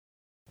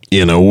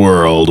In a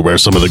world where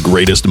some of the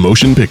greatest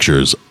motion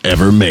pictures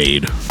ever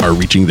made are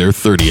reaching their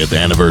 30th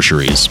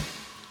anniversaries,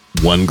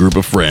 one group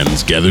of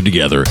friends gathered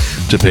together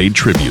to pay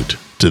tribute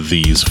to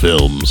these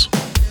films.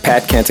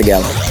 Pat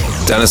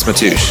Cantagallo, Dennis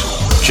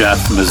Matouche, Jeff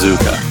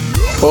Mazuka,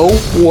 Bo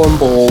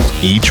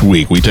Warmbold. Each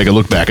week we take a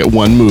look back at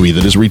one movie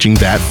that is reaching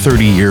that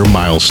 30-year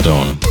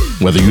milestone.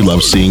 Whether you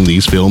love seeing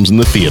these films in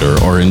the theater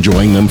or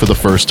enjoying them for the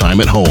first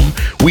time at home,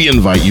 we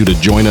invite you to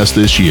join us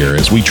this year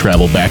as we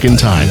travel back in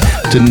time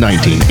to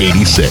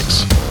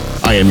 1986.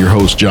 I am your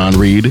host, John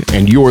Reed,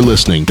 and you're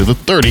listening to the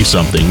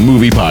 30-something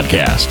Movie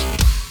Podcast.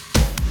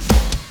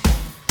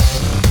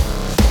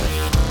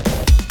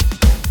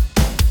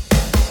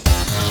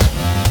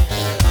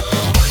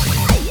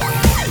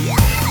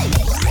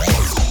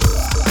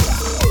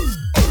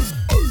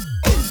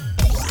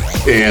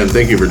 And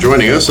thank you for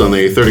joining us on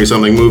the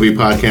 30-something Movie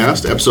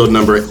Podcast, episode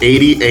number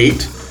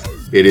 88.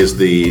 It is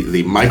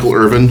the Michael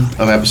Irvin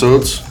of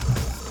episodes.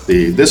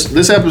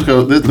 This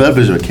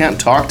episode can't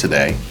talk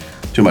today.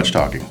 Too much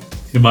talking.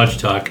 Too much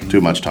talking.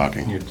 Too much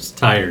talking. You're just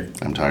tired.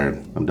 I'm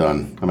tired. I'm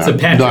done. I'm It's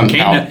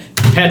out.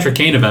 a Patrick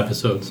Kane of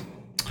episodes.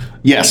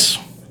 Yes.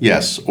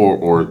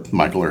 Or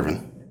Michael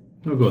Irvin.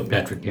 We'll go with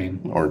Patrick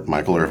Kane. Or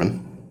Michael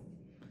Irvin.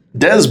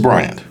 Des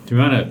Bryant. Do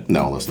you want to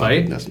No, let's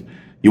fight? not.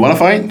 You want to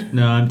fight?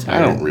 No, I'm I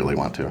tired. don't really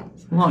want to.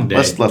 It's a long day.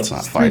 Let's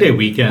not fight. 3-day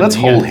weekend. Let's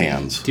You hold gotta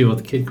hands. Deal with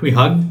the kid. Can we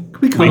hug?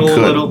 Can we cuddle a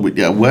little?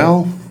 Yeah,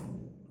 well,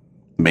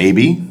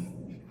 maybe.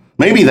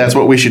 Maybe that's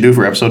what we should do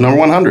for episode number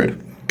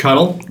 100.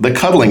 Cuddle? The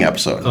cuddling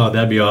episode. Oh,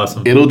 that'd be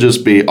awesome. It'll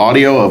just be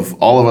audio of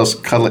all of us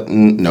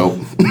cuddling. Nope.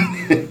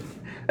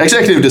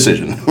 Executive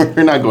decision.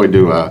 We're not going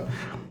to.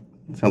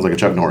 Sounds like a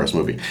Chuck Norris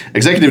movie.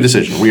 Executive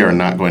decision. We are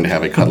not going to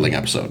have a cuddling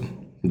episode.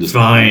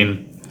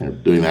 Fine. We're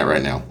doing that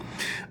right now.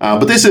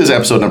 But this is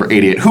episode number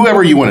 88.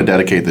 Whoever you want to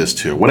dedicate this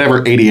to,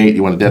 whatever 88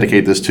 you want to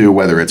dedicate this to,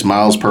 whether it's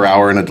miles per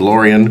hour in a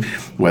DeLorean,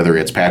 whether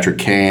it's Patrick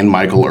Kane,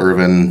 Michael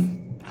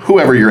Irvin,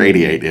 whoever your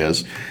 88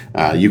 is,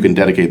 you can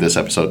dedicate this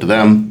episode to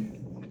them.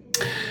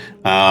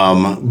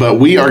 But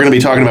we are going to be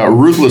talking about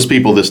ruthless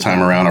people this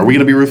time around. Are we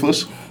going to be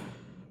ruthless?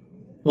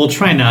 We'll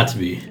try not to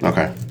be.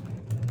 Okay.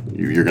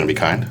 You're going to be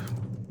kind?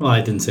 Well,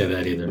 I didn't say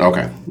that either.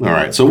 Okay. All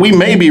right. So we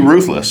may be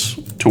ruthless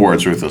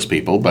towards ruthless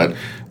people, but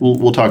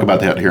we'll talk about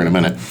that here in a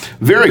minute.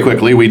 Very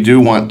quickly, we do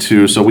want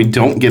to, so we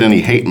don't get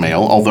any hate mail,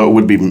 although it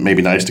would be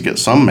maybe nice to get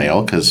some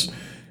mail because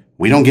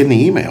we don't get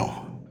any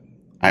email.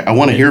 I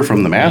want to hear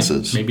from the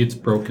masses. Maybe it's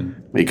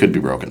broken. It could be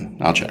broken.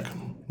 I'll check.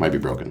 Might be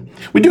broken.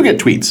 We do get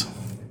tweets.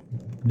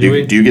 Do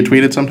we? Do you get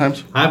tweeted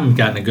sometimes? I haven't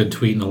gotten a good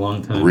tweet in a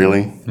long time.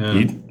 Really? Yeah.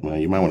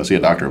 You might want to see a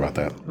doctor about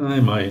that.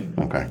 I might.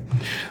 Okay.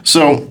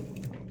 So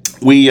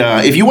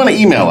if you want to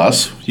email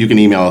us, you can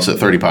email us at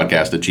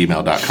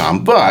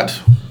 30podcast@gmail.com.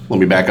 But let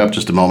me back up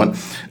just a moment.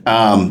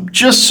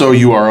 Just so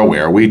you are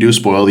aware, we do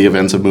spoil the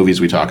events of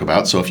movies we talk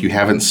about. So if you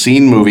haven't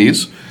seen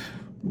movies,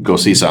 go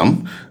see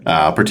some,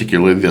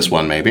 particularly this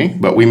one maybe.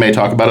 But we may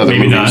talk about other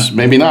Maybe movies. not.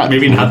 Maybe not.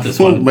 Maybe not this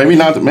one. Maybe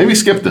not. Maybe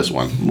skip this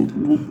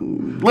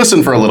one.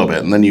 Listen for a little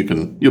bit, and then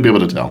you'll be able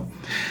to tell.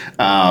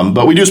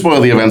 But we do spoil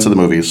the events of the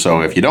movies,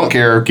 so if you don't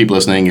care, keep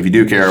listening. If you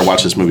do care,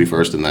 watch this movie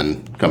first and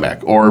then come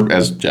back. Or,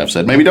 as Jeff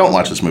said, maybe don't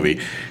watch this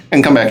movie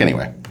and come back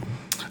anyway.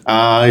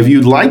 If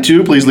you'd like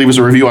to, please leave us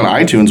a review on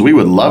iTunes. We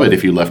would love it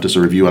if you left us a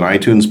review on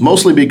iTunes,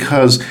 mostly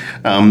because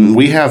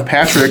we have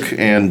Patrick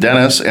and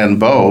Dennis and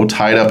Bo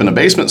tied up in a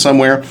basement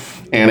somewhere,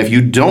 and if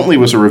you don't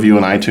leave us a review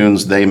on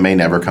iTunes, they may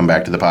never come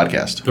back to the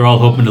podcast. They're all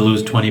hoping to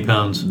lose 20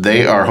 pounds.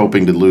 They are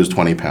hoping to lose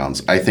 20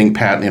 pounds. I think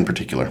Pat in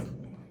particular.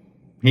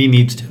 He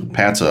needs to.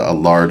 Pat's a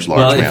large man.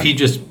 Well, if he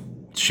just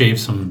shaved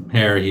some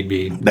hair, he'd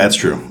be... That's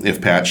true.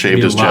 If Pat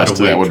shaved his a lot chest,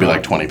 of weight that would be drop.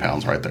 like 20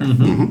 pounds right there.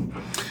 Mm-hmm.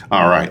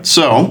 All right.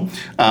 So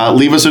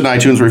leave us an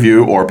iTunes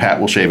review or Pat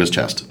will shave his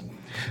chest.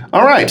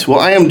 All right. Well,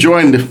 I am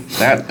joined...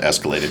 That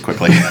escalated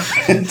quickly.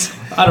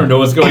 I don't know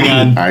what's going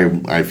on.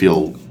 I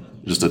feel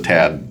just a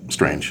tad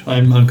strange.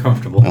 I'm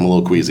uncomfortable. I'm a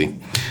little queasy.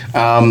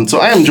 So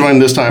I am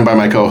joined this time by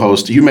my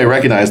co-host. You may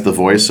recognize the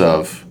voice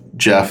of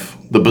Jeff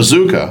the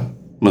Bazooka.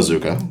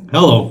 Mazuka.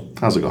 Hello.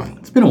 How's it going?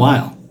 It's been a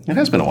while. It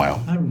has been a while.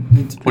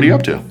 What are you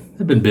up to?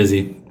 I've been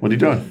busy. What are you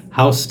doing?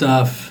 House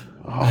stuff.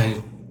 I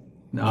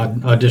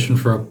auditioned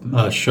for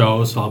a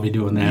show, so I'll be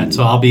doing that.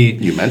 So I'll be...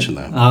 You mentioned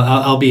that.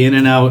 I'll be in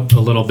and out a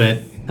little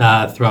bit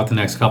throughout the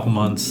next couple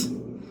months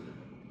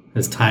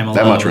as time allows.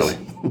 That much, really?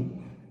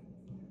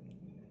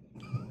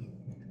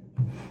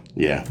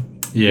 Yeah.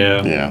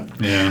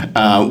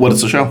 Yeah. What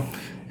is the show?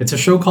 It's a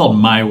show called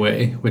My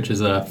Way, which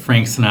is a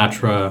Frank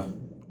Sinatra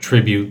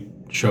tribute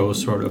show,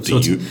 sort of. Do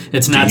you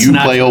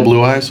Sinatra. play Old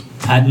Blue Eyes?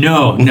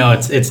 No,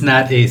 it's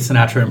not a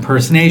Sinatra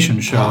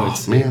impersonation show.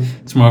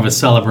 It's more of a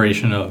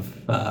celebration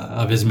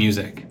of his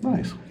music.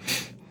 Nice. So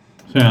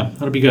yeah,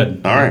 that'll be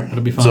good. All right.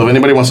 That'll be fun. So if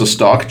anybody wants to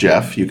stalk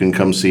Jeff, you can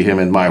come see him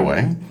in My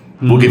Way.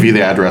 Mm-hmm. We'll give you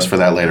the address for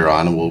that later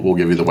on, and we'll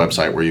give you the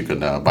website where you can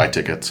buy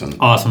tickets. And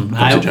awesome.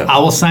 I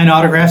will sign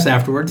autographs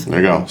afterwards.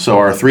 There you go. So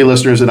our 3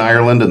 listeners in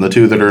Ireland and the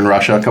 2 that are in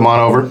Russia, come on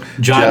over.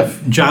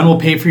 John will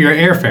pay for your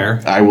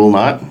airfare. I will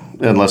not,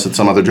 unless it's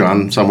some other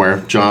John somewhere.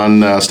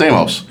 John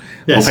Stamos.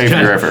 We'll pay for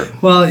John- your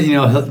effort. Well,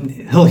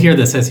 he'll hear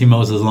this as he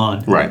mows his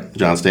lawn. Right.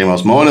 John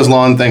Stamos mowing his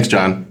lawn. Thanks,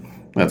 John.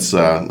 That's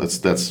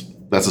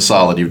a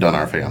solid you've done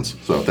our fans.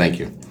 So thank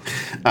you.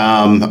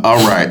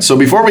 All right. So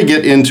before we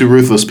get into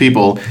Ruthless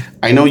People,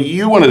 I know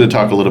you wanted to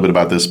talk a little bit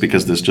about this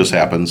because this just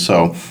happened.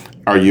 So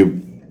are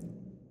you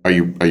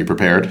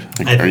prepared?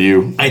 Are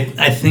you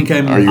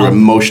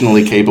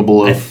emotionally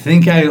capable I of?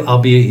 think I'll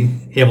be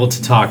able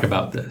to talk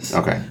about this.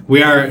 Okay.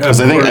 We are. Because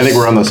I think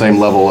we're on the same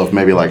level of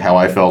maybe like how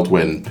I felt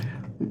when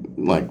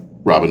like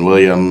Robin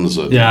Williams,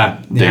 and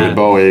David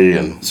Bowie,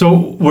 and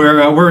so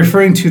we're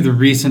referring to the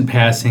recent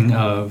passing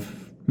of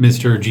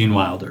Mr. Gene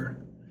Wilder,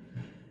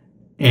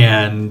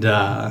 and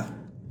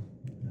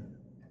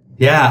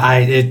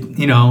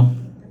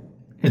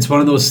it's one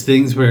of those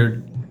things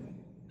where,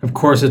 of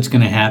course, it's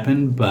going to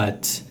happen,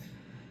 but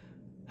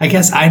I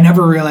guess I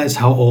never realized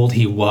how old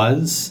he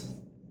was.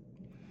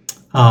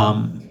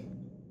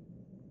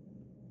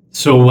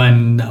 So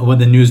when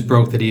the news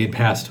broke that he had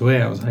passed away,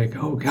 I was like,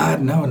 oh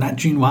God, no, not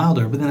Gene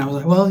Wilder. But then I was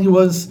like, well, he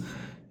was,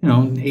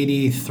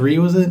 83,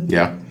 was it?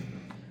 Yeah.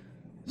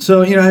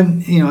 So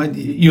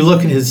you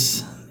look at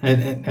his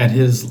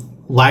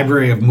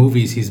library of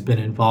movies he's been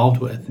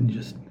involved with, and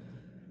just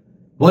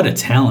what a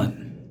talent,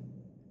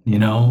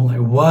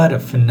 what a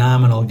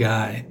phenomenal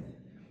guy.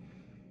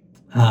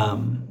 I've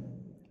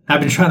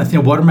been trying to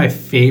think, what are my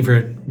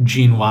favorite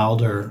Gene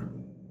Wilder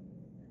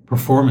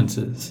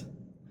performances?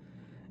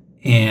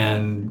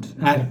 And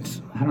I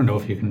don't know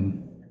if you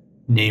can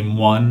name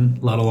one,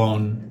 let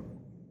alone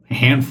a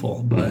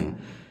handful, but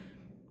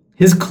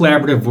his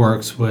collaborative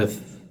works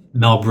with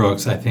Mel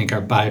Brooks, I think, are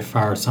by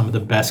far some of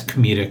the best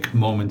comedic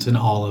moments in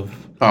all of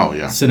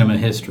cinema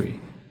history.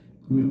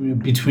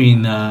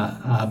 Between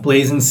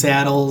Blazing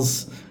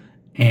Saddles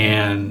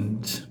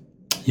and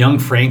Young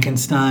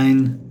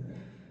Frankenstein,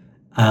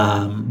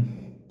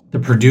 The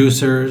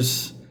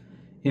Producers,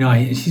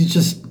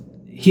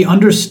 he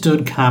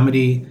understood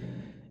comedy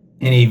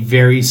in a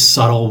very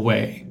subtle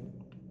way.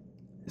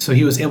 So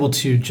he was able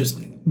to just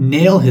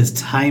nail his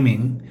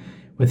timing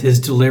with his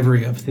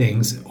delivery of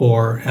things,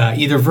 or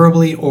either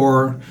verbally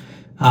or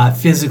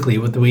physically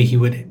with the way he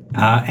would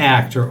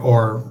act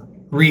or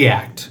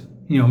react,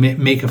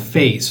 make a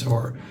face,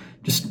 or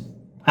just,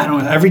 I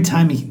don't know, every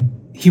time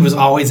he was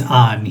always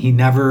on. He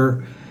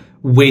never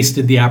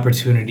wasted the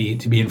opportunity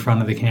to be in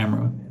front of the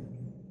camera.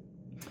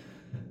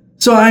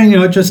 So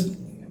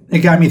it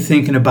got me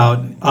thinking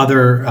about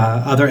other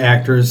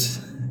actors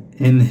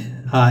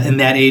in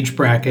that age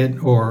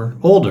bracket or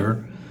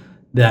older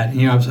that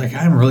I was like,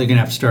 I'm really gonna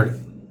have to start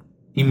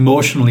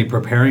emotionally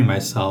preparing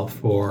myself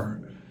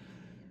for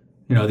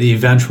the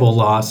eventual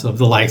loss of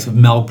the likes of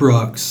Mel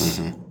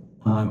Brooks,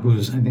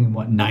 who's I think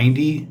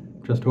 90,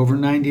 just over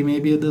 90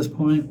 maybe at this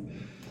point.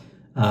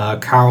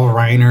 Carl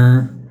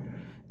Reiner,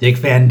 Dick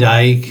Van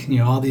Dyke,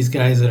 all these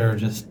guys that are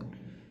just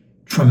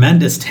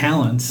tremendous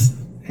talents,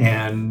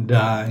 and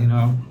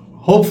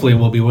hopefully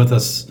will be with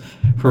us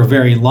for a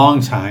very long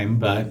time,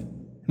 but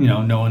no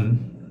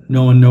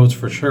one knows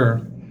for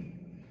sure.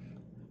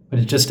 But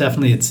it just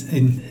definitely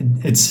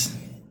it's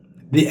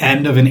the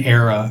end of an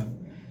era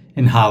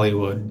in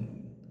Hollywood.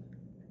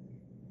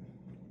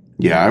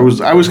 Yeah, I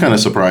was kind of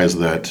surprised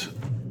that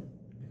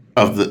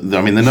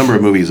the number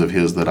of movies of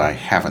his that I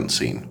haven't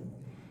seen.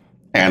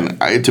 And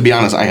to be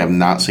honest, I have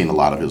not seen a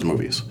lot of his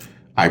movies.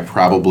 I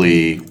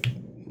probably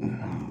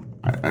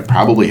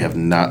have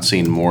not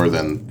seen more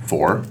than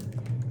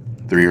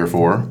 3 or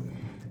 4,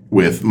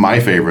 with my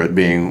favorite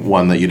being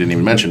one that you didn't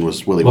even mention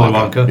was Willy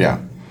Wonka. Yeah,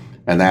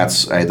 and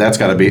that's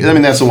got to be.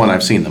 That's the one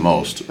I've seen the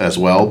most as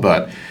well.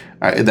 But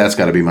that's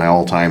got to be my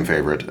all-time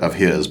favorite of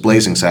his.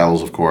 Blazing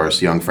Saddles, of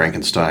course, Young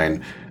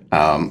Frankenstein,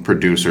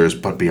 Producers.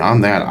 But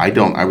beyond that,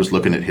 I was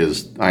looking at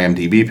his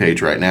IMDb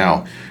page right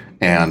now,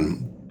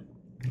 and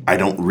I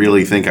don't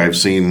really think I haven't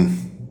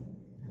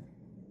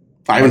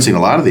seen a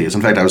lot of these.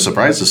 In fact, I was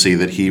surprised to see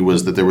that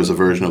there was a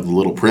version of The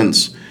Little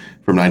Prince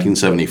from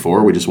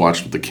 1974. We just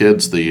watched with the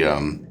kids the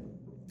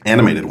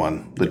animated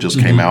one that just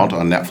came out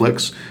on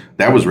Netflix.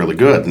 That was really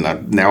good.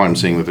 And now I'm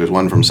seeing that there's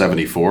one from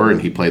 74,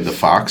 and he played the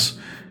fox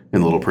in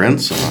The Little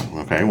Prince.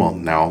 Okay, well,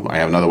 now I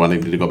have another one I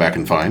need to go back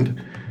and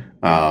find.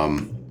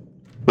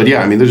 But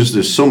yeah,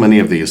 there's so many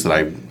of these that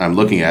I'm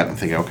looking at and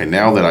thinking, okay,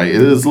 now that it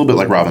is a little bit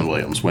like Robin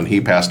Williams. When he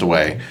passed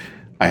away,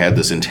 I had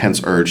this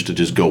intense urge to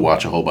just go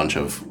watch a whole bunch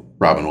of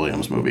Robin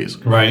Williams movies.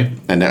 Right.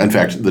 And in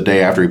fact, the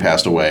day after he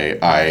passed away,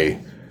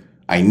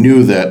 I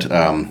knew that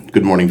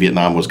Good Morning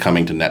Vietnam was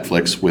coming to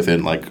Netflix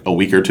within like a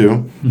week or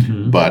two.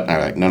 But I'm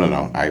like,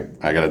 no, I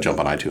got to jump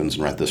on iTunes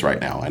and rent this right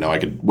now. I know I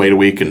could wait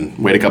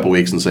a couple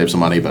weeks and save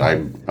some money, but I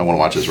want to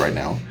watch this right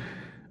now.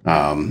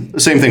 The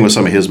same thing with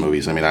some of his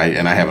movies. I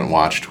haven't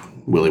watched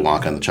Willy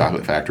Wonka and the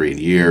Chocolate Factory in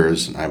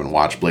years. I haven't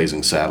watched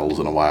Blazing Saddles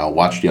in a while.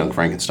 Watched Young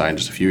Frankenstein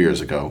just a few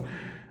years ago.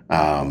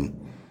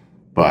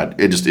 But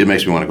it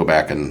makes me want to go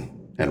back and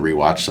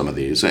rewatch some of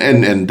these,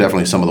 and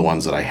definitely some of the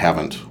ones that I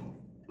haven't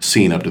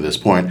seen up to this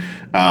point.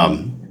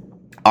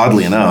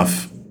 Oddly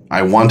enough,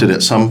 I wanted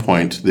at some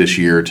point this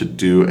year to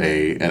do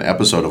an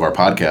episode of our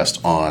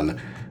podcast on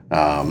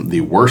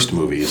the worst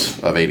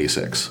movies of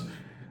 '86.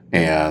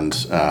 And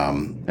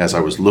as I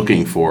was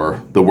looking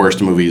for the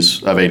worst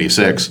movies of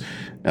 '86,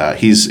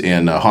 he's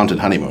in Haunted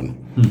Honeymoon.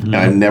 And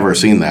I've never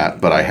seen that,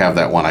 but I have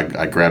that one.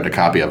 I grabbed a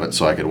copy of it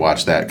so I could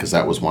watch that because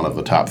that was one of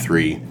the top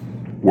 3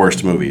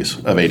 worst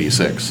movies of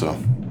 '86. So,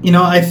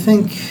 I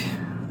think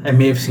I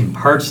may have seen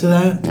parts of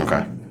that.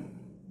 okay.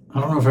 I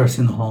don't know if I've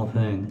seen the whole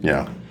thing.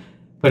 Yeah.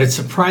 But it's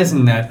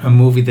surprising that a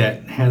movie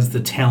that has the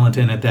talent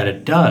in it that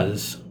it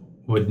does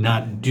would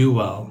not do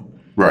well.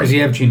 Right. Because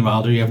you have Gene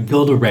Wilder, you have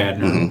Gilda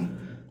Radner,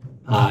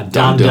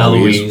 Dom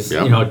DeLuise,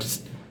 DeLuise, yep.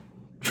 just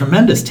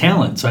tremendous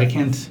talent. So I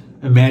can't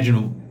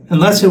imagine,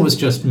 unless it was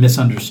just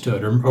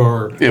misunderstood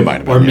or It might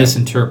have been, yeah.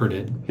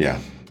 misinterpreted. Yeah.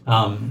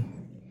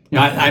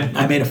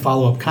 I made a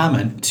follow-up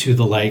comment to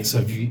the likes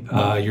of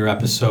your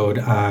episode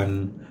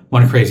on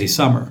One Crazy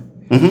Summer,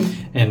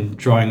 and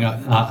drawing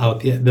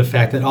out the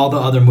fact that all the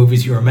other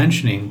movies you were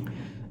mentioning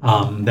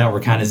that were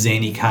kind of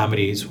zany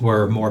comedies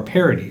were more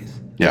parodies.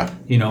 Yeah.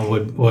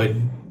 Would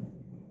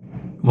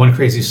One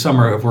Crazy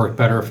Summer have worked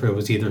better if it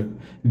was either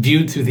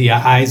viewed through the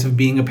eyes of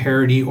being a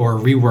parody or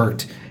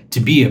reworked to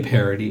be a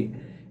parody?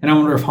 And I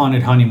wonder if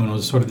Haunted Honeymoon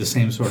was sort of the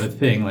same sort of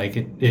thing. Like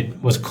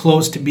it was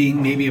close to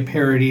being maybe a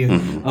parody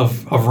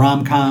of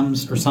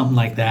rom-coms or something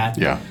like that.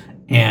 Yeah.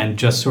 And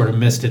just sort of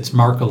missed its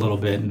mark a little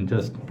bit and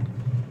just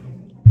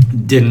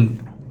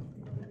didn't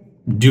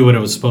do what it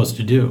was supposed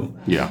to do.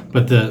 Yeah.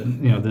 But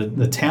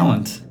the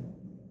talent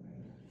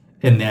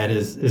in that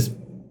is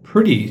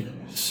pretty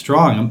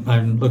strong.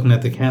 I'm looking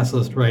at the cast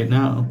list right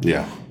now.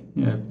 Yeah.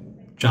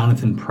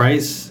 Jonathan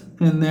Pryce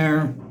in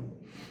there.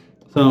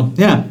 So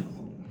yeah.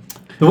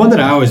 The one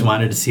that I always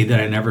wanted to see that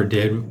I never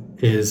did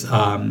is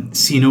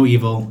See No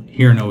Evil,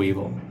 Hear No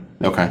Evil,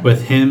 Okay.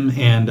 with him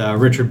and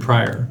Richard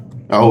Pryor.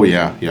 Oh,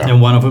 yeah. Yeah.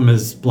 And one of them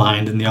is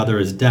blind and the other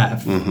is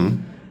deaf.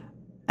 And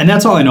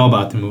that's all I know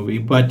about the movie.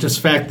 But just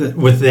the fact that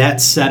with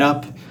that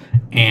setup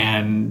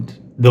and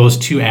those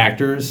 2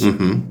 actors,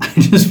 I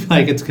just feel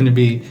like it's going to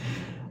be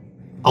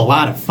a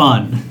lot of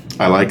fun.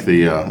 I like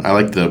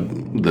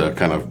the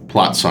kind of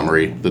plot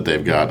summary that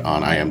they've got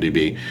on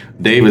IMDb.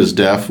 Dave is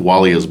deaf,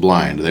 Wally is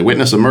blind. They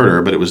witness a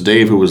murder, but it was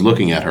Dave who was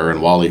looking at her and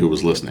Wally who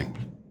was listening.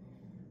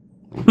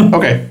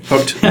 Okay,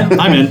 hooked.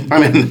 I'm in.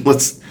 I'm in.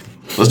 Let's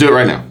do it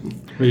right now.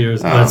 3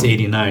 years. That's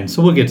 89.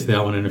 So we'll get to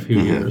that one in a few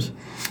years.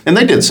 And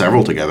they did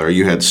several together.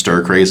 You had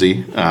Stir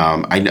Crazy.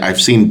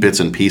 I've seen bits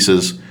and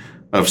pieces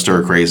of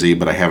Stir Crazy,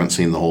 but I haven't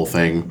seen the whole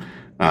thing.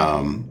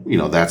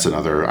 That's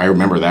another. I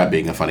remember that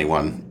being a funny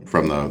one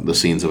from the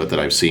scenes of it that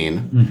I've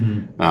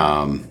seen.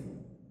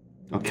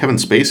 Kevin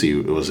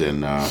Spacey was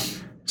in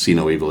See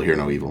No Evil, Hear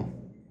No Evil.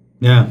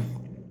 Yeah.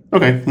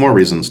 Okay, more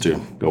reasons to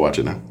go watch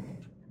it now.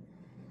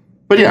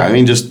 But yeah, I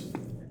mean, just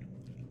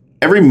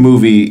every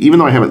movie, even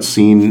though I haven't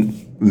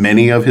seen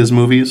many of his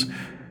movies,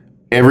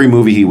 every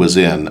movie he was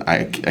in,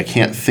 I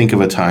can't think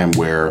of a time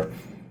where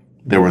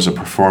there was a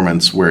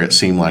performance where it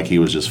seemed like he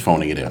was just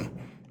phoning it in,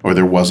 or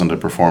there wasn't a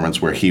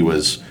performance where he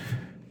was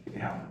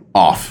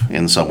off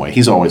in some way.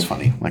 He's always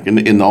funny. Like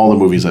in all the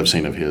movies I've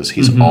seen of his,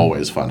 he's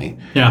always funny.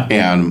 Yeah.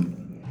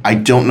 And I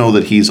don't know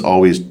that he's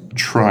always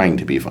trying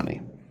to be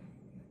funny.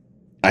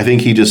 I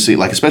think he just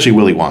especially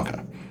Willy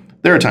Wonka.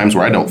 There are times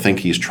where I don't think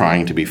he's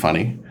trying to be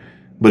funny,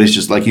 but it's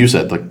just like you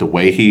said, like the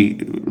way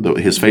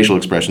his facial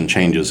expression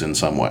changes in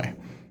some way.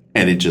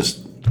 And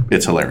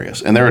it's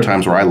hilarious. And there are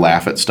times where I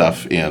laugh at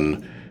stuff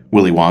in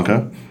Willy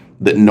Wonka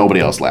that nobody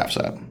else laughs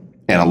at.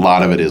 And a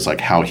lot of it is like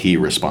how he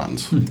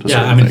responds to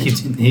certain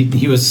things.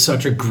 He was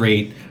such a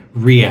great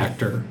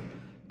reactor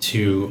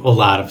to a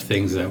lot of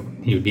things that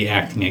he would be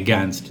acting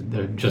against.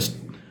 That just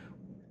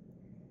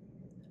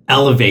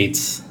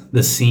elevates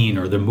the scene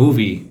or the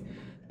movie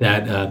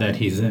that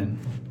he's in.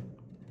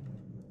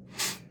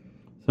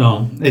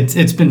 So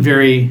it's been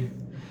very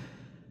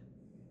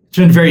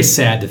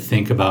sad to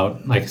think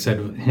about. Like I said,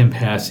 him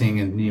passing,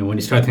 and when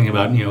you start thinking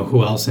about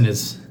who else in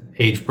his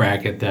age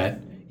bracket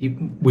that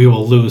we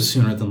will lose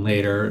sooner than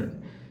later.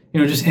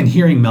 Just and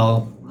hearing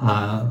Mel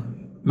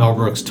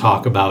Brooks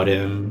talk about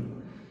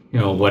him,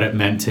 what it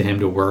meant to him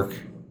to work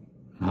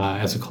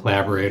as a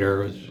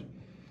collaborator was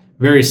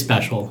very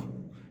special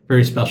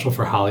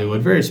for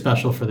Hollywood, very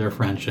special for their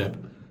friendship.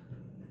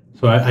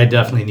 So I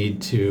definitely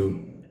need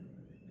to.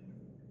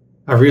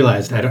 I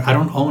realized I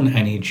don't own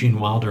any Gene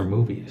Wilder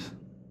movies.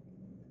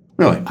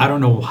 Really? I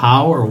don't know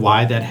how or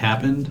why that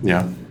happened.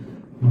 Yeah.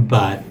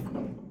 But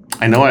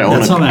I know I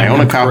own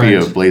a copy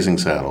of Blazing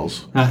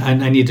Saddles.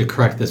 I need to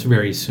correct this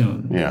very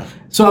soon. Yeah.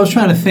 So I was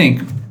trying to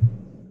think,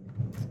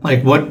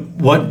 like,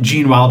 what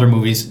Gene Wilder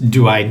movies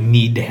do I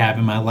need to have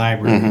in my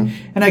library?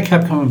 And I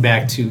kept coming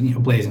back to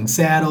Blazing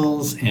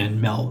Saddles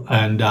and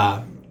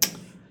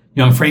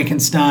Young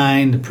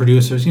Frankenstein, the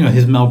producers,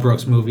 his Mel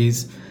Brooks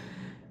movies.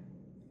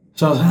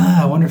 So I was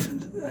I wonder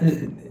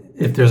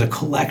if there's a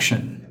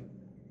collection.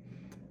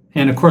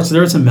 And of course,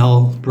 there's a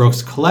Mel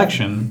Brooks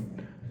collection.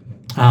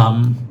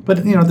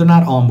 But they're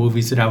not all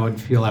movies that I would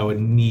feel I would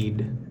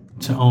need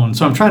to own.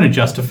 So I'm trying to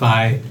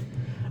justify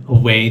a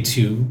way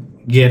to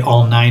get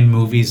all 9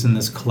 movies in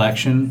this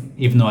collection,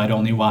 even though I'd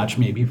only watch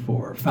maybe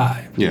 4 or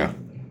 5. Yeah.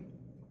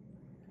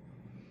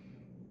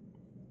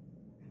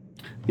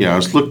 Yeah, I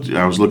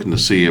was looking to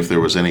see if there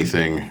was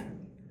anything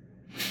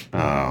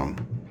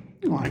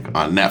like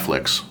on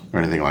Netflix or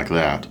anything like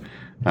that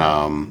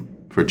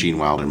for Gene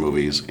Wilder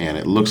movies, and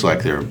it looks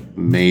like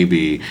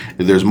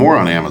there's more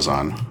on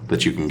Amazon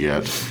that you can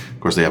get. Of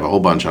course, they have a whole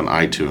bunch on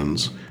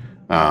iTunes,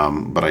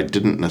 but I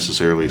didn't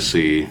necessarily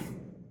see.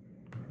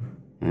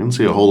 I didn't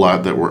see a whole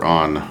lot that were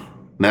on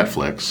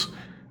Netflix.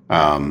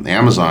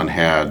 Amazon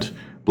had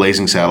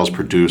Blazing Saddles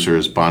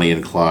producers, Bonnie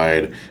and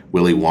Clyde,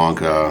 Willy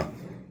Wonka,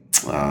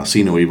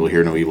 See No Evil,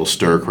 Hear No Evil,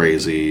 Stir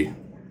Crazy,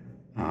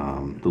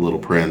 The Little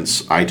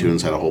Prince.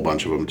 iTunes had a whole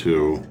bunch of them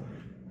too.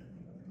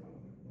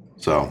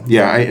 So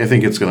yeah, I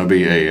think it's going to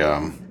be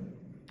a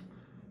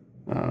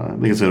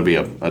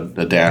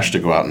dash to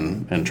go out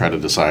and try to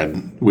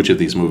decide which of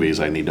these movies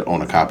I need to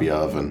own a copy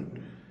of,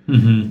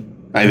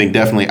 and I think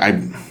definitely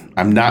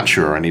I'm not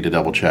sure. I need to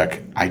double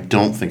check. I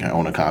don't think I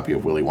own a copy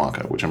of Willy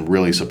Wonka, which I'm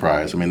really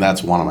surprised. I mean,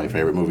 that's one of my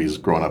favorite movies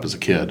growing up as a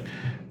kid,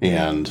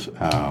 and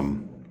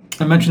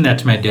I mentioned that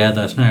to my dad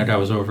last night. I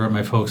was over at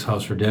my folks'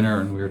 house for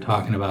dinner, and we were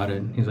talking about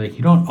it. He's like,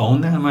 "You don't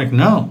own that?" I'm like,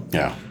 "No."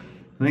 Yeah.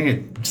 I think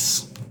it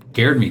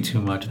scared me too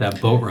much, that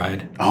boat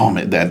ride. Oh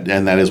man,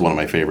 that is one of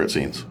my favorite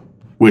scenes.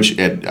 Which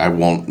I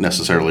won't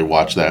necessarily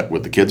watch that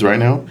with the kids right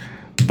now,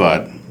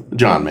 but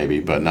John maybe,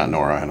 but not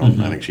Nora.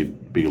 I think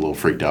she'd be a little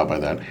freaked out by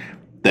that.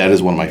 That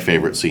is one of my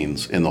favorite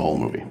scenes in the whole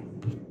movie,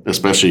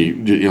 especially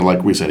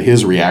like we said,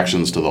 his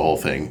reactions to the whole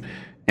thing,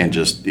 and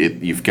just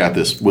you've got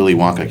this Willy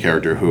Wonka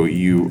character who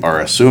you are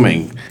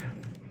assuming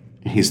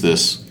he's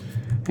this,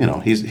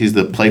 he's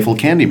the playful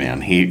candy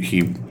man.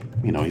 He's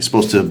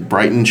supposed to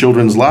brighten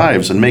children's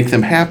lives and make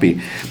them happy,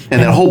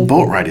 and that whole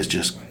boat ride is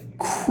just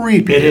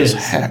creepy as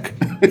heck.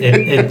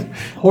 It's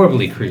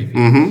horribly creepy.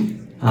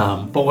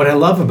 But what I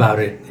love about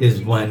it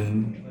is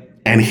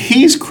and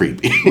he's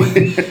creepy.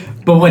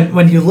 But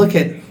when you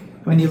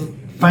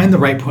find the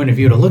right point of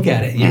view to look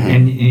at it,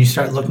 and you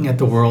start looking at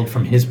the world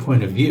from his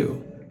point of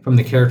view, from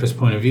the character's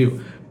point of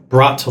view,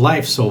 brought to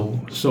life so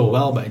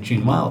well by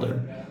Gene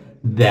Wilder,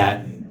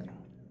 that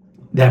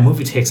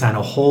movie takes on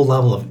a whole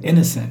level of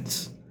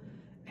innocence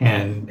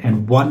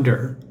and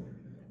wonder.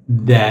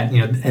 That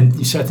and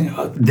you start thinking,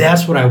 oh,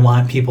 that's what I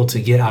want people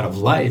to get out of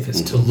life,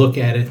 is to look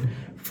at it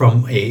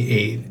from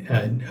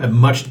a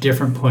much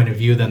different point of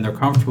view than they're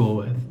comfortable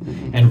with,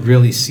 and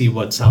really see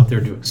what's out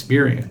there to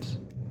experience.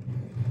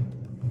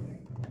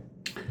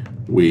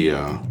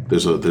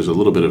 There's a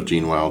little bit of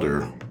Gene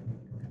Wilder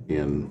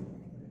in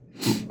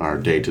our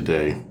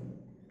day-to-day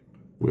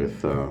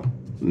with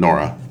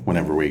Nora.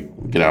 Whenever we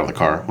get out of the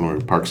car, when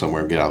we park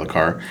somewhere and get out of the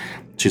car,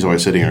 she's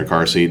always sitting in her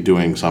car seat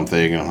doing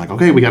something, and I'm like,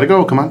 okay, we got to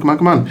go. Come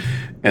on.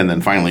 And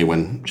then finally,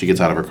 when she gets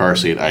out of her car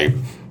seat, I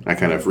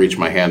kind of reach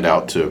my hand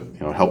out to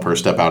help her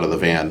step out of the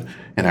van,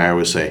 and I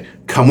always say,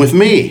 come with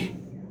me,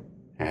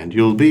 and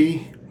you'll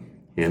be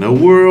in a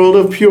world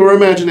of pure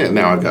imagination.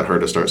 Now I've got her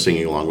to start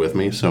singing along with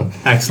me. So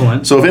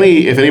excellent. So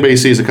if anybody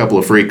sees a couple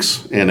of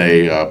freaks in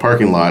a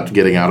parking lot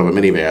getting out of a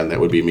minivan, that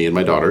would be me and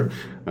my daughter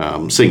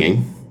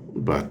singing,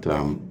 but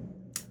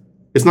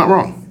it's not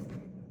wrong.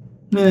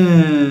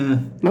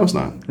 No, it's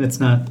not.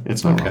 It's not.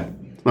 It's not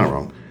wrong. It's not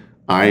wrong.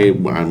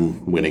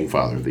 I'm winning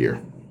Father of the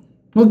Year.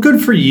 Well,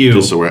 good for you.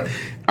 Just so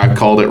I've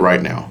called it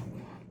right now.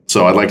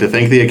 So I'd like to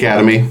thank the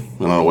Academy. I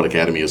don't know what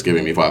Academy is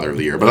giving me Father of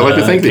the Year, but I'd like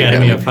to thank the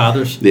Academy of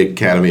Fathers. The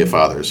Academy of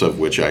Fathers, of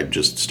which I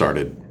just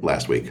started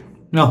last week.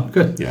 No,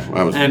 good. Yeah,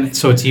 and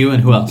so it's you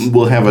and who else?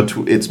 We'll have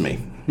it's me.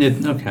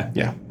 Okay.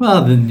 Yeah.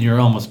 Well, then you're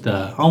almost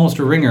a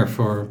ringer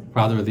for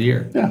Father of the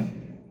Year. Yeah.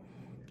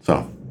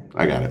 So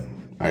I got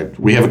it.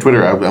 We have a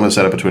Twitter. I'm going to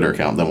set up a Twitter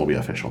account. Then we'll be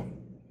official,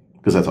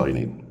 because that's all you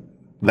need.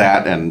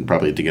 That, and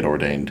probably to get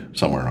ordained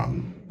somewhere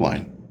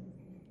online.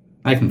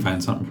 I can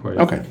find something for you.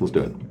 Okay, let's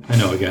do it. I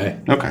know a guy.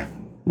 Okay.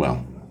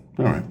 Well,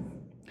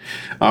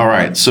 all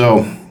right.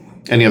 So,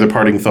 any other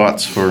parting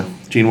thoughts for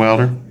Gene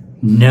Wilder?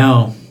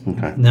 No.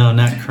 Okay. No,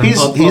 not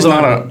currently. He's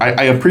not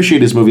I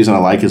appreciate his movies, and I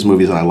like his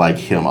movies, and I like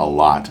him a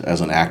lot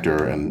as an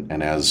actor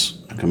and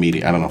as a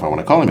comedian. I don't know if I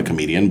want to call him a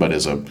comedian, but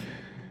as a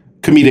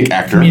comedic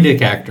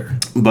actor.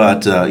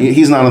 But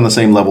he's not on the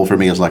same level for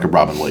me as like a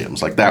Robin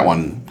Williams. Like that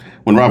one,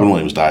 when Robin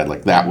Williams died,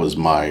 like that was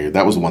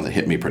the one that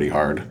hit me pretty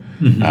hard.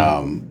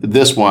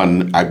 This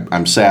one,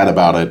 I'm sad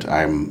about it.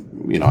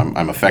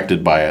 I'm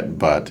affected by it,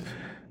 but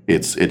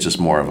it's just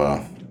more of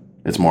a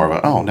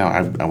oh, now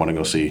I want to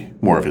go see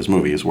more of his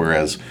movies.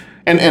 Whereas,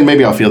 and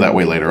maybe I'll feel that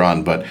way later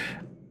on, but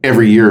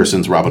every year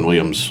since Robin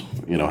Williams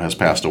has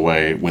passed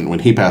away, when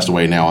he passed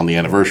away now on the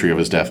anniversary of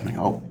his death, I'm like,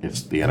 oh,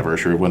 it's the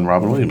anniversary of when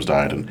Robin Williams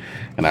died,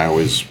 and I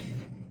always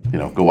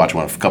go watch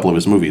a couple of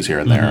his movies here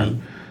and there.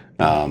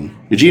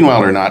 Gene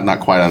Wilder not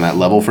quite on that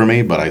level for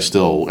me, but I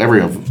still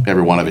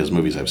every one of his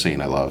movies I've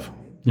seen I love.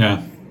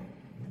 Yeah.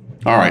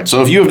 All right,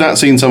 so if you have not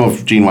seen some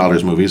of Gene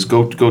Wilder's movies,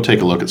 go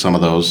take a look at some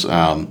of those.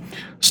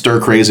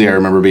 Stir Crazy, I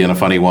remember being a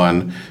funny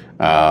one.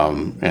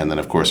 And then,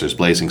 of course, there's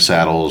Blazing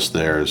Saddles,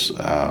 there's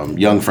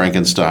Young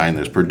Frankenstein,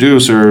 there's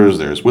Producers,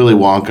 there's Willy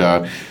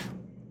Wonka.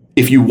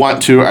 If you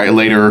want to,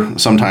 later,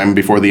 sometime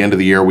before the end of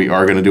the year, we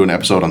are going to do an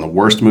episode on the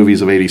worst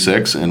movies of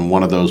 '86, and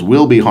one of those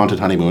will be Haunted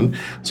Honeymoon.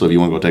 So if you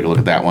want to go take a look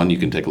at that one, you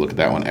can take a look at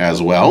that one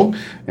as well,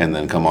 and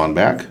then come on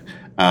back.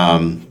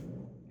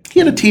 He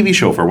had a TV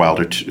show for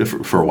Wilder.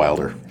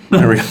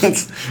 There we go.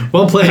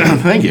 Well played.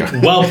 Thank you.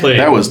 Well played.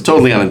 That was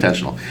totally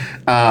unintentional.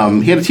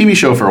 He had a TV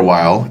show for a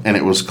while, and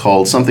it was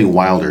called Something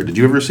Wilder. Did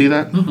you ever see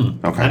that?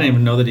 Mm-hmm. Okay. I didn't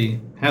even know that he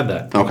had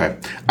that. Okay.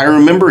 I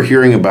remember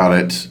hearing about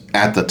it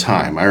at the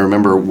time. I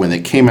remember when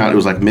it came out, it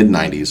was like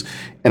mid-'90s,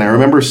 and I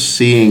remember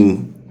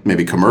seeing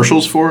maybe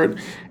commercials for it.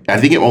 I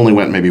think it only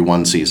went maybe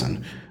one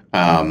season.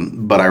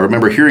 But I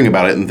remember hearing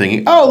about it and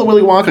thinking, oh, the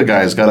Willy Wonka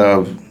guy's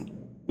got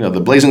the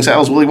Blazing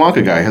Saddles Willy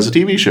Wonka guy has a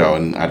TV show,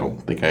 and I don't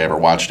think I ever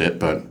watched it,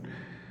 but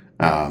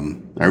I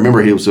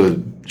remember it was a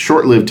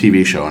short-lived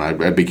TV show,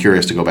 and I'd be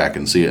curious to go back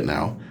and see it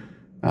now.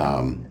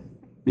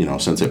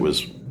 Since it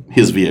was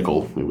his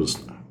vehicle, it was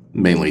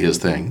mainly his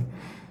thing.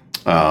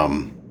 But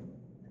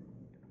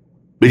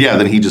yeah,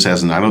 then he just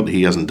hasn't.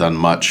 He hasn't done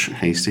much.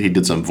 He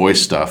did some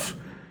voice stuff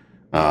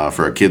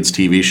for a kids'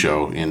 TV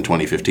show in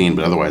 2015,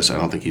 but otherwise, I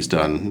don't think he's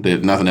done.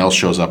 Nothing else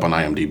shows up on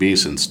IMDb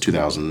since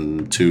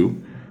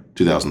 2002,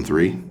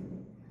 2003.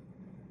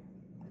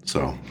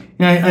 So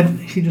yeah,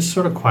 he just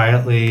sort of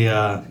quietly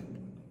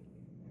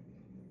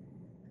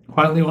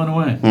went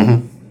away.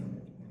 Mm-hmm.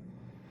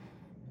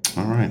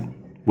 All right.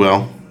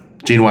 Well,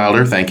 Gene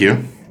Wilder, thank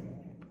you.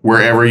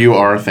 Wherever you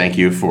are, thank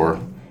you for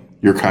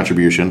your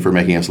contribution, for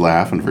making us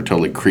laugh, and for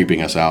totally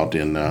creeping us out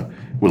in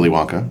Willy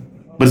Wonka.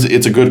 But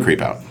it's a good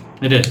creep out.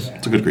 It is.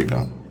 It's a good creep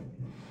out.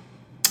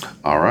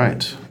 All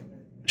right.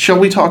 Shall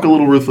we talk a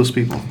little Ruthless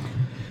People?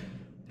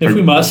 If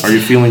we must. Are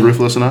you feeling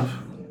ruthless enough?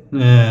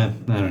 I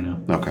don't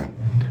know. Okay.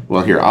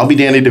 Well, here, I'll be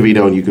Danny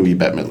DeVito and you can be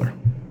Bette Midler.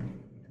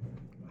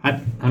 I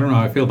don't know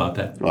how I feel about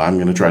that. Well, I'm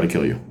going to try to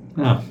kill you.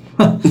 Oh.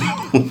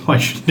 Why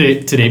should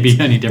today be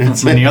any different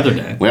from any other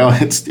day? Well,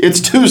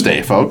 it's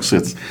Tuesday, folks.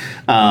 It's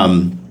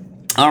all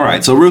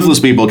right. So Ruthless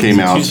People came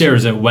out. Tuesday, or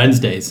is it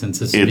Wednesday,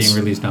 since it's being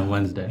released on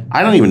Wednesday?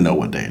 I don't even know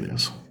what day it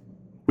is.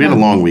 We had a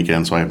long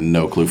weekend, so I have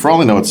no clue. For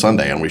all I know, it's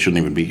Sunday, and we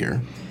shouldn't even be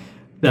here.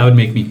 That would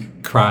make me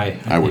cry.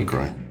 I would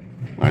cry.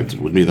 It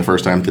wouldn't be the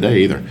first time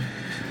today either.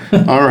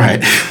 All right.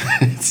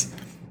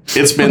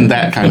 It's been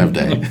that kind of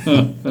day.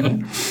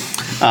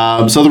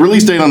 So the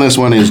release date on this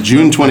one is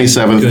June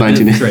 27th,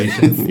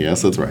 1986.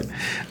 Yes, that's right.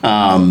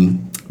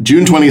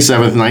 June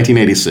 27th,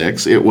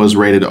 1986. It was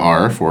rated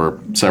R for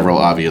several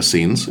obvious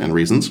scenes and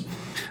reasons.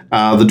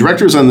 The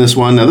directors on this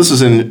one, now this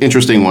is an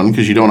interesting one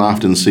because you don't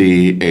often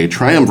see a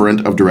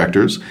triumvirate of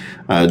directors.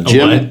 A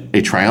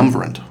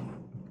triumvirate.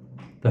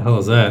 The hell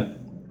is that?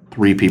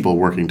 3 people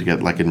working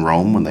together, like in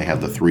Rome when they had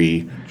the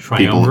 3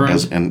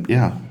 triumvirate? people.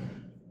 Yeah.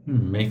 You're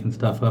making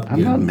stuff up.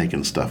 I'm not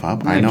making stuff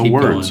up. I Yeah, know keep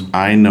words. going.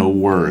 I know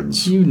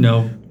words. You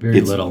know very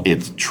little.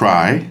 It's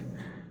try,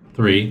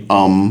 3.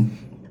 and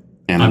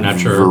I'm not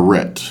sure.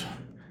 Verret.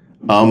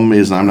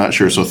 Is I'm not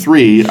sure. So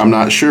 3, I'm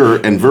not sure,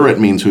 and Verret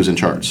means who's in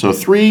charge. So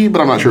 3, but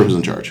I'm not sure who's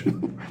in charge.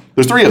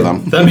 There's 3 of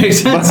them. That makes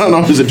sense. But I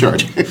don't know who's in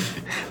charge.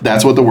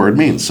 That's what the word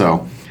means.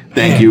 So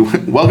thank you.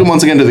 Welcome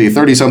once again to the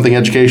 30-something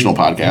educational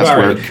podcast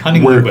where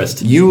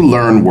you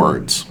learn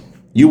words.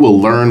 You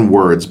will learn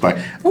words by...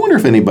 I wonder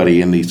if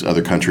anybody in these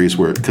other countries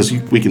because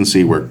we can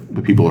see where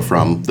the people are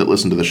from that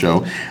listen to the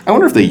show. I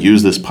wonder if they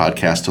use this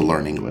podcast to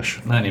learn English.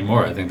 Not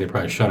anymore. I think they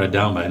probably shut it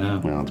down by now.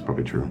 Well, that's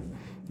probably true.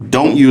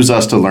 Don't use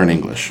us to learn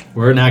English.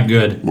 We're not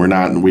good.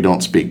 We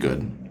don't speak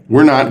good.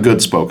 We're not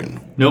good spoken.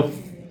 Nope.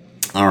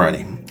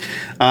 Alrighty.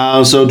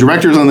 So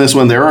directors on this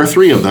one, there are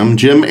 3 of them.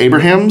 Jim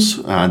Abrahams,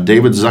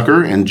 David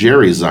Zucker, and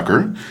Jerry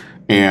Zucker.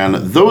 And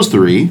those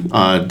 3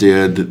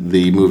 did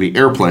the movie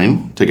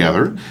Airplane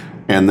together.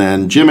 And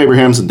then Jim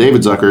Abrahams and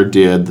David Zucker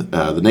did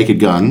The Naked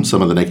Gun,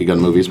 some of the Naked Gun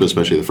movies, but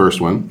especially the first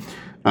one.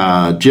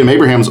 Jim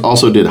Abrahams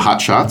also did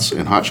Hot Shots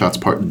and Hot Shots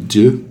Part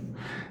 2.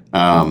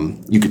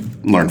 You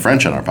could learn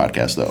French on our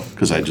podcast, though,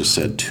 because I just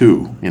said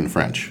 2 in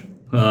French.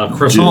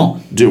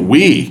 Croissant.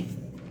 Oui.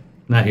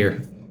 Not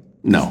here.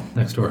 No.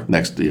 Next door.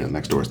 Next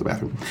door is the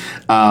bathroom.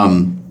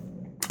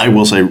 I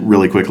will say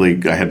really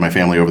quickly, I had my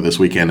family over this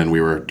weekend, and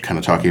we were kind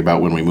of talking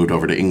about when we moved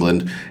over to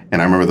England.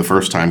 And I remember the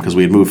first time, because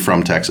we had moved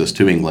from Texas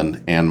to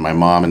England, and my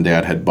mom and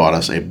dad had bought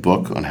us a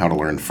book on how to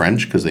learn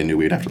French, because they knew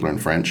we'd have to learn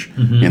French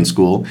in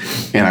school.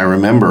 And I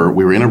remember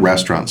we were in a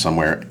restaurant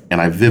somewhere, and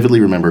I vividly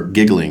remember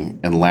giggling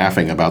and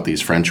laughing about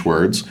these French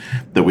words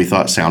that we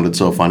thought sounded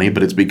so funny,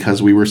 but it's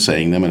because we were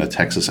saying them in a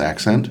Texas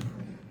accent.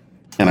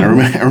 And I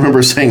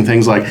remember saying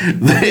things like,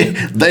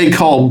 they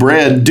call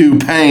bread du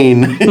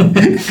pain.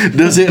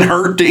 Does it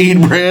hurt to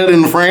eat bread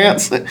in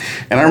France? And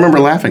I remember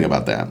laughing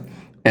about that.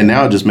 And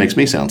now it just makes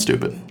me sound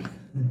stupid.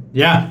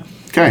 Yeah.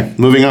 Okay,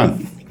 moving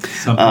on.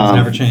 Some things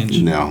never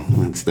change. No,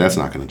 that's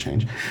not going to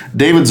change.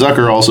 David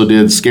Zucker also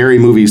did Scary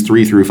Movies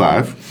 3 through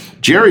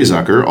 5. Jerry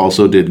Zucker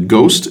also did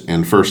Ghost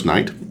and First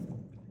Night.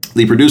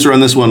 The producer on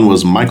this one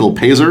was Michael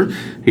Pazer.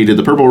 He did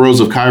The Purple Rose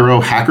of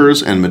Cairo,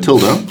 Hackers, and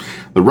Matilda.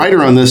 The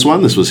writer on this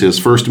one, this was his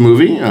first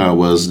movie,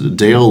 was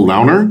Dale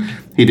Launer.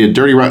 He did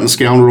Dirty Rotten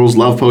Scoundrels,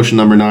 Love Potion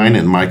No. 9,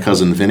 and My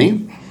Cousin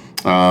Vinny.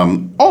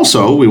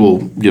 Also, we will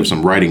give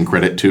some writing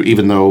credit to,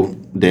 even though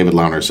David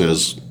Launer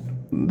says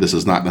this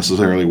is not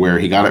necessarily where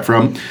he got it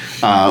from,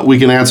 we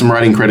can add some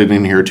writing credit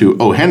in here to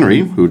O. Henry,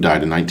 who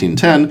died in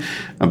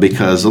 1910,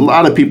 because a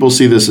lot of people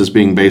see this as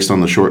being based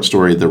on the short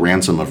story The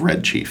Ransom of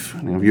Red Chief.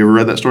 Have you ever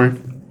read that story?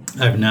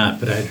 I've not,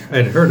 but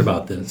I'd heard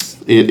about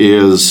this.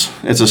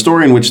 It's a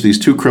story in which these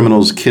two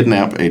criminals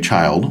kidnap a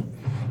child,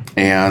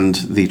 and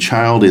the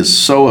child is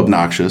so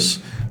obnoxious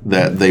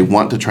that they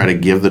want to try to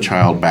give the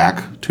child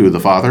back to the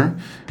father,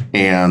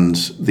 and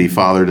the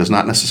father does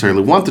not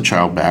necessarily want the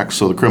child back,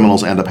 so the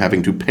criminals end up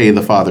having to pay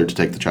the father to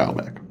take the child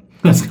back.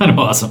 That's kind of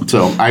awesome.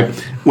 So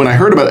when I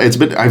heard about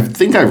it, I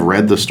think I've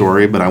read the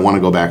story, but I want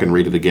to go back and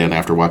read it again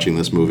after watching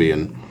this movie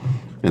and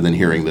then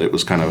hearing that it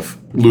was kind of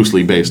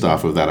loosely based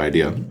off of that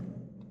idea.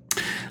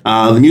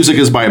 The music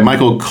is by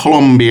Michael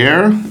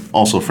Colombier,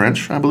 also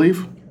French, I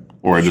believe.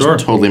 Or I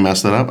just totally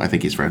messed that up. I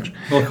think he's French.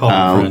 We'll call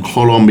him French.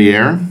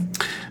 Colombier.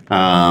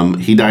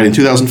 He died in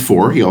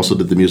 2004. He also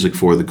did the music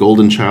for The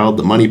Golden Child,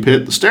 The Money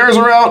Pit, The Stairs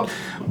Are Out,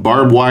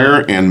 Barbed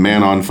Wire, and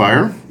Man on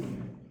Fire.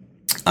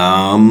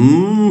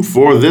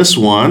 For this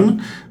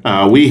one,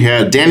 we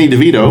had Danny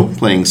DeVito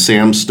playing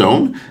Sam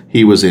Stone.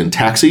 He was in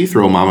Taxi,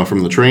 Throw Mama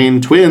from the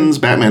Train, Twins,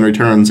 Batman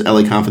Returns,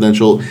 LA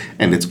Confidential,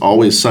 and It's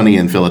Always Sunny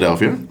in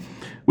Philadelphia.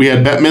 We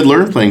had Bette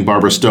Midler playing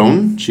Barbara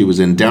Stone. She was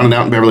in Down and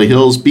Out in Beverly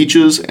Hills,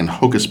 Beaches, and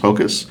Hocus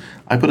Pocus.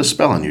 I Put a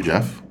Spell on You,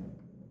 Jeff.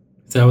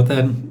 Is that what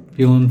that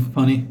feeling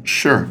funny?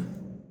 Sure.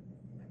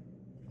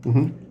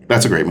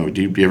 That's a great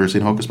movie. Have you ever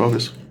seen Hocus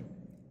Pocus?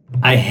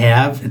 I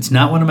have. It's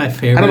not one of my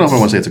favorites. I don't know if I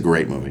want to say it's a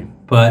great movie.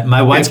 But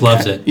my wife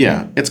loves it.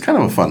 Yeah, it's kind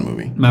of a fun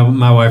movie.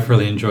 My wife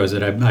really enjoys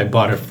it. I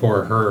bought it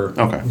for her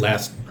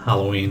last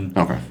Halloween.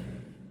 Okay.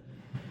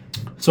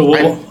 So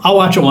I'll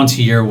watch it once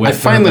a year with I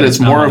find her, that it's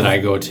more of, that I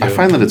go to. I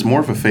find that it's more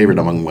of a favorite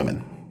among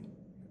women.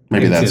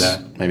 Maybe that's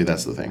that. Maybe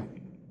that's the thing.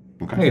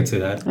 Okay. I can see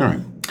that. All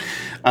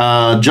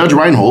right. Judge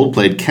Reinhold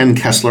played Ken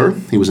Kessler.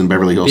 He was in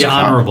Beverly Hills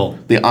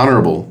Cop. The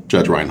Honorable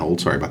Judge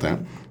Reinhold. Sorry about that.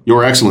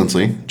 Your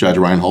Excellency, Judge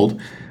Reinhold.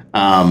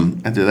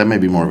 That may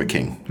be more of a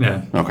king.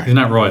 Yeah. Okay. He's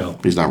not royal.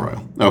 He's not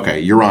royal. Okay.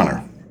 Your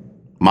Honor.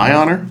 My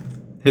honor?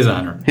 His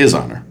honor. His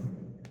honor.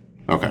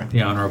 Okay.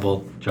 The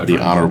Honorable Judge The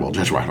Reinhold. Honorable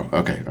Judge Reinhold.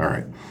 Okay. All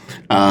right.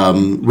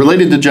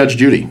 Related to Judge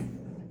Judy.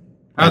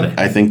 Are they?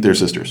 I think they're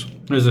sisters.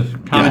 There's a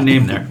common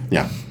name there.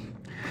 Yeah.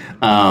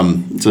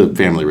 It's a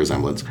family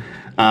resemblance.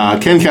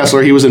 Ken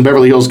Kessler, he was in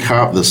Beverly Hills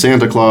Cop, The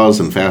Santa Claus,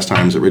 and Fast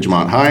Times at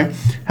Ridgemont High.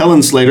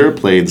 Helen Slater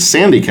played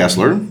Sandy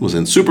Kessler, was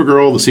in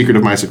Supergirl, The Secret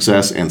of My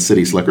Success, and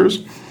City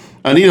Slickers.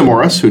 Anita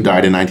Morris, who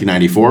died in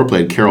 1994,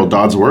 played Carol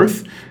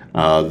Dodsworth,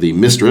 the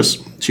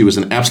mistress. She was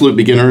in Absolute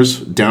Beginners,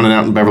 Down and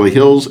Out in Beverly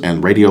Hills,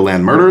 and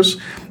Radioland Murders.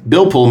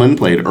 Bill Pullman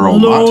played Earl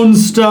Mott. Lone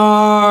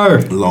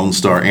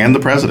Star, and the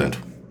President.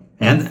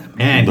 And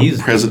man, The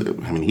he's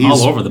president. I mean, he's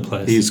all over the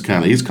place. He's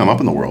come up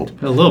in the world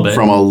A little bit.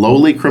 from a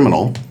lowly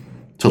criminal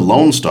to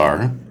Lone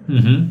Star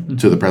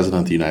to the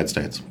President of the United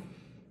States.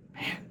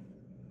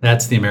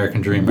 That's the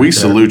American dream. We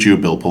salute you,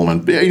 Bill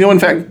Pullman. You know, in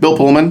fact, Bill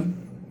Pullman,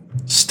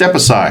 step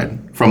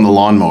aside from the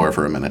lawnmower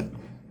for a minute.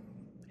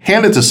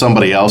 Hand it to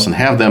somebody else and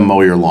have them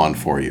mow your lawn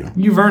for you.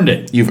 You've earned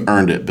it. You've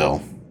earned it,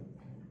 Bill.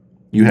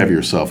 You have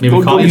yourself.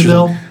 Maybe call you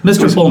Bill?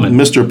 Mr. Pullman.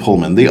 Mr.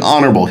 Pullman, the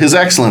Honorable, His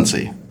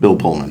Excellency, Bill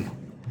Pullman.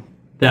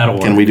 That'll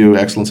work. Can we do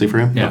Excellency for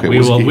him? Yeah, okay, we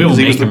will make him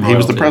He was the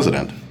royalty.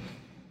 president.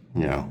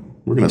 Yeah.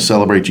 We're going to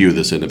celebrate you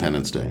this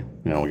Independence Day.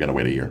 You know, we got to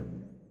wait a year.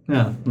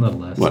 Yeah, a little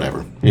less.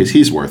 Whatever.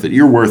 He's worth it.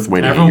 You're worth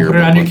waiting Everyone a year. put it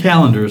Bill on your Pullman.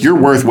 calendars. You're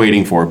worth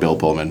waiting for, Bill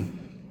Pullman.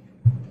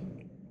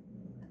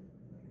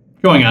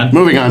 Going on.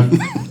 Moving on.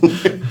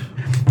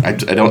 I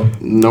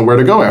don't know where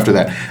to go after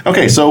that.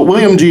 Okay, so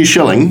William G.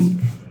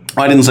 Schilling.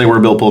 I didn't say where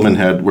Bill Pullman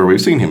had, where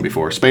we've seen him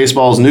before.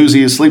 Spaceballs,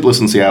 Newsies,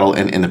 Sleepless in Seattle,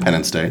 and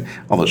Independence Day.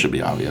 Although it should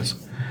be obvious.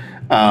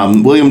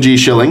 William G.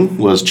 Schilling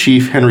was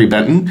Chief Henry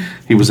Benton.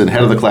 He was in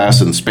Head of the Class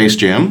in Space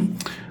Jam.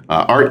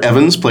 Art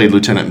Evans played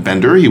Lieutenant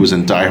Bender. He was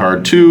in Die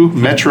Hard 2,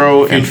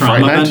 Metro, and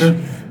Fright Night.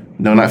 Bender?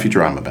 No, not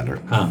Futurama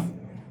Bender. Oh.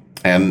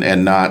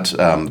 And not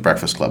the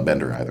Breakfast Club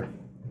Bender either.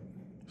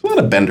 There's a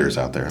lot of Benders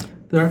out there.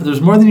 There's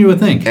more than you would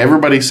think.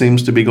 Everybody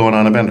seems to be going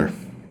on a Bender.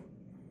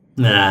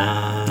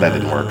 Nah. That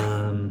didn't work.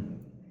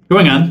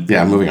 Going on.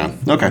 Yeah, moving on.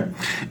 Okay.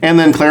 And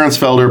then Clarence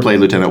Felder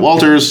played Lieutenant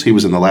Walters. He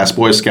was in The Last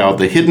Boy Scout,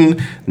 The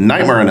Hidden,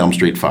 Nightmare on Elm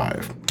Street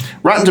 5.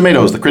 Rotten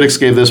Tomatoes, the critics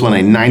gave this one a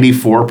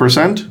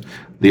 94%.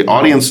 The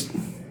audience...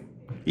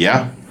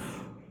 Yeah.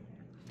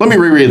 Let me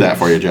reread that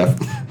for you, Jeff.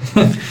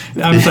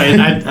 I'm sorry.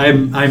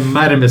 I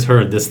might have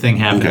misheard this thing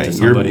happened Okay, to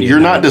somebody. you're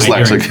not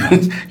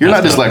dyslexic. You're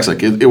not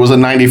dyslexic. It was a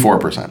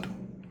 94%.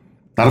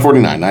 Not a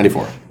 49,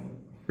 94.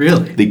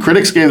 Really? The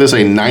critics gave this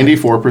a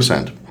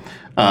 94%.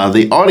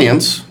 The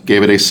audience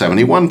gave it a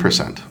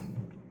 71%.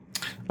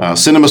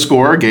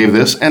 CinemaScore gave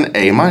this an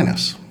A-.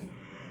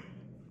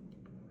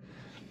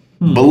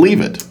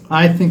 Believe it.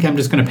 I think I'm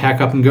just going to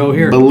pack up and go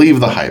here. Believe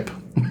the hype.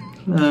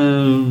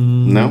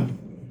 No?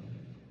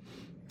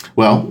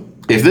 Well,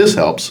 if this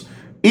helps,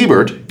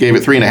 Ebert gave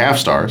it 3.5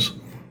 stars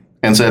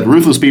and said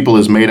Ruthless People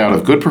is made out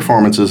of good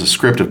performances, a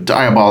script of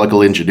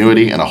diabolical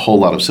ingenuity, and a whole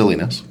lot of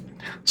silliness.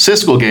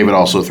 Siskel gave it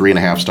also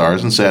 3.5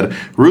 stars and said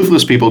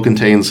Ruthless People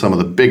contains some of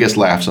the biggest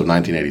laughs of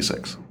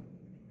 1986.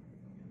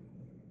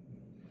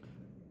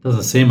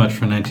 Doesn't say much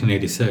for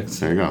 1986.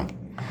 There you go.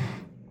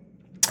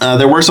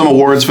 There were some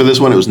awards for this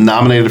one. It was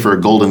nominated for a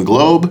Golden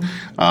Globe.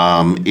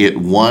 It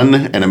won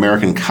an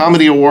American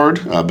Comedy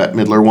Award. Bette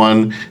Midler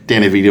won.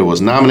 Danny DeVito was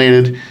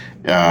nominated.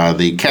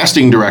 The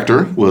casting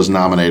director was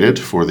nominated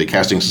for the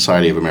Casting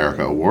Society of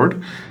America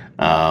Award.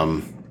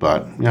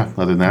 But yeah,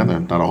 other than that, there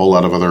are not a whole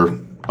lot of other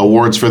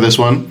awards for this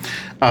one.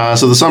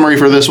 So the summary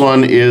for this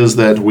one is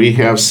that we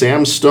have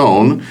Sam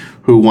Stone,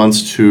 who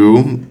wants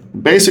to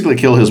basically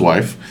kill his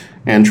wife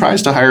and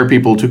tries to hire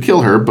people to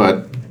kill her,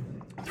 but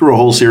through a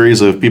whole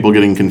series of people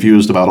getting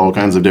confused about all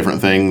kinds of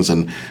different things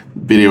and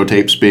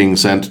videotapes being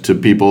sent to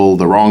people,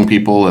 the wrong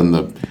people, and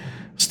the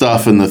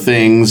stuff and the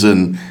things.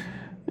 And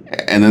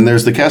then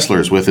there's the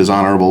Kesslers with his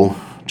Honorable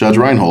Judge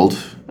Reinhold,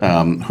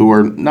 who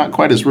are not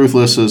quite as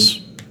ruthless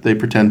as they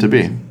pretend to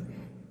be.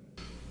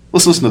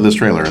 Let's listen to this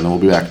trailer, and then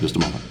we'll be back in just a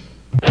moment.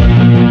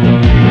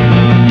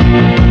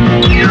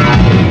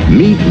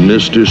 Meet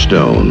Mr.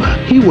 Stone.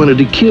 He wanted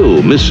to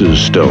kill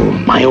Mrs.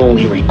 Stone. My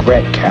only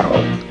regret,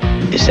 Carol,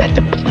 is that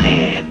the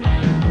plan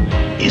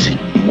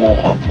isn't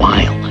more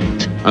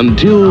violent.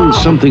 Until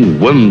something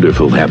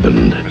wonderful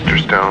happened. Mr.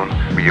 Stone,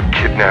 we have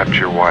kidnapped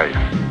your wife.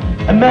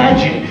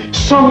 Imagine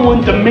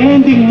someone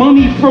demanding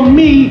money from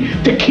me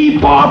to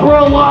keep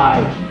Barbara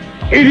alive.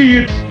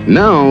 Idiots!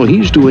 Now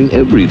he's doing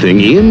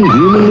everything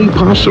inhumanly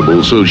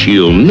possible so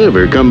she'll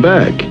never come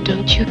back.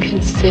 Don't you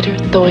consider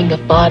throwing a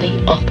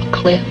body off a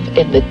cliff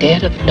in the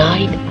dead of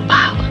night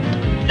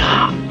violent?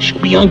 Nah,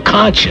 she'll be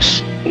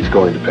unconscious. He's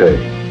going to pay.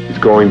 He's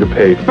going to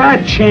pay.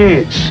 Bad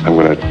chance. I'm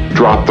going to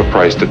drop the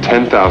price to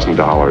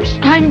 $10,000.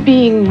 I'm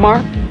being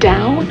marked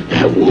down?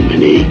 That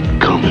woman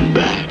ain't coming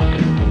back.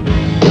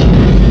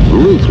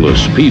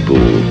 Ruthless People,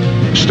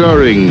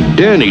 starring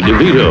Danny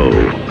DeVito.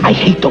 I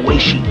hate the way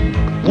she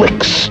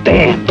licks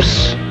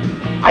stamps.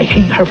 I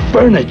hate her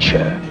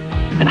furniture.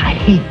 And I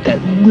hate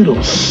that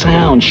little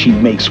sound she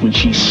makes when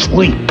she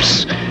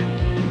sleeps.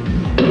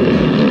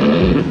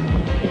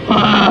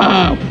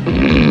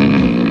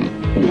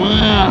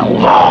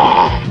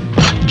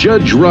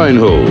 Judge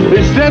Reinhold.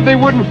 They said they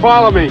wouldn't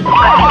follow me.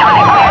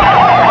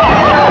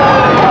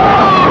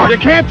 You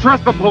can't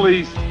trust the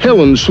police.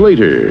 Helen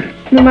Slater.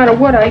 No matter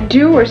what I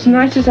do, or as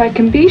nice as I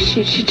can be,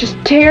 she just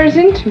tears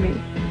into me.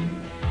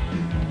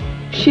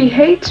 She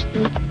hates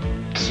me.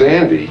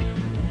 Sandy,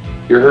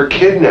 you're her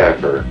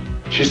kidnapper.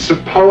 She's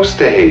supposed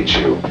to hate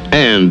you.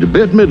 And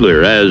Bette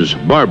Midler as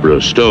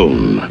Barbara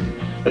Stone.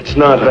 It's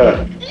not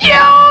her.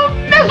 You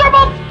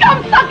miserable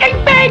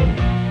scum-sucking thing!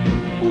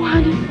 Oh,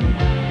 honey,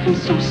 I'm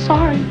so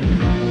sorry.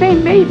 They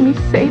made me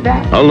say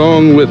that.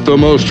 Along with the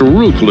most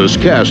ruthless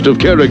cast of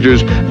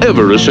characters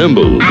ever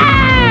assembled.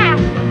 Ah!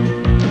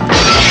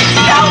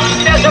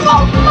 You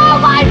miserable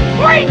low-life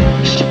freak!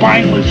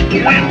 Spineless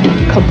wimp.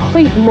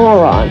 Complete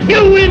moron.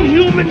 You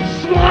inhuman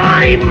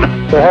slime!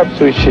 Perhaps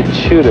we should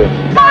shoot her.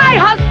 My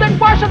husband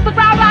worships the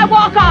ground I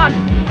walk on.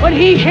 When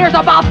he hears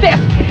about this,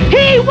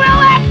 he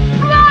will explode!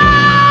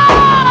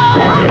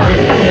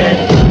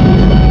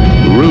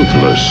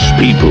 Ruthless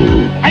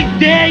People. I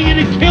dare you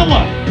to kill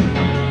her.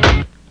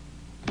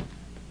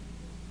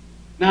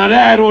 Now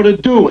that ought to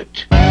do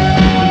it.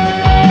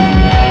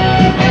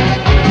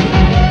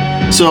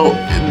 So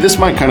this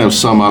might kind of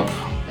sum up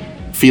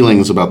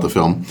feelings about the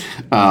film.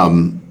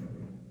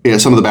 Yeah,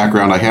 some of the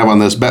background I have on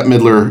this. Bette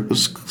Midler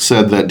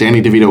said that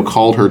Danny DeVito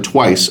called her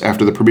twice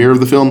after the premiere of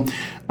the film,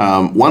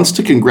 once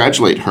to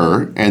congratulate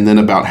her, and then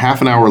about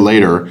half an hour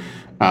later,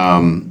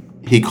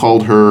 he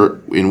called her,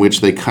 in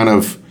which they kind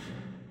of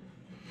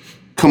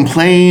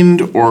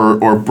complained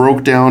or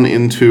broke down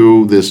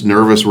into this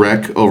nervous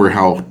wreck over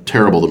how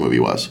terrible the movie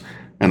was.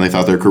 And they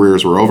thought their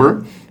careers were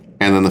over,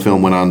 and then the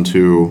film went on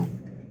to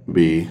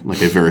be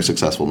like a very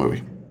successful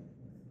movie.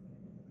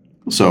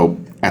 So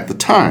at the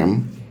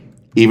time,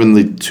 even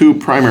the two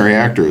primary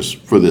actors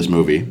for this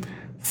movie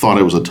thought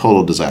it was a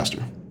total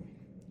disaster,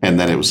 and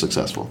that it was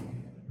successful.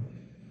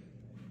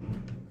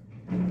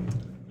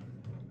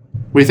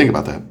 What do you think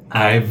about that?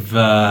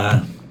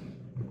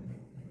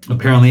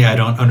 Apparently I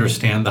don't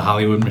understand the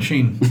Hollywood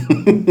machine.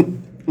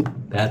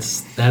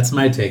 That's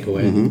my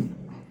takeaway. Mm-hmm.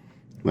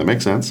 That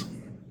makes sense.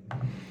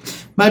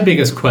 My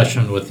biggest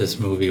question with this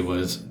movie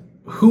was,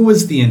 who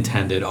was the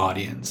intended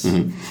audience?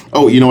 Mm-hmm.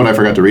 Oh, you know what I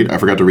forgot to read? I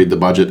forgot to read the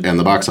budget and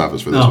the box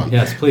office for this one.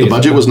 Yes, please. The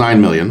budget was $9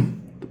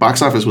 million. The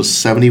box office was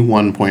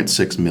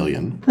 $71.6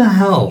 million. What the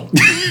hell?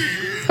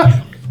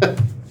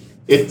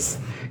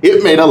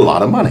 It made a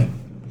lot of money.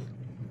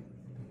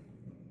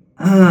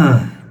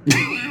 I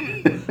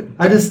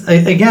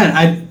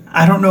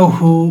don't know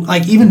who,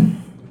 like, even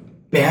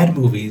bad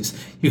movies,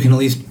 you can at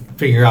least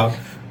figure out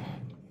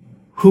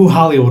who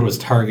Hollywood was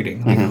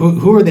targeting. Like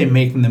who are they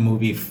making the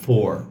movie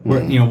for?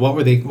 Where,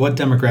 what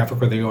demographic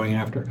were they going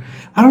after?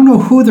 I don't know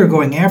who they're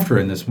going after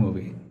in this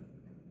movie.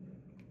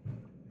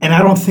 And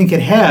I don't think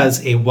it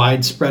has a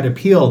widespread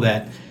appeal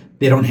that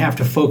they don't have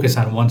to focus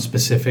on one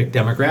specific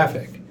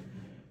demographic.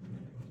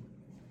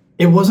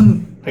 It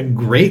wasn't a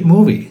great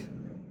movie.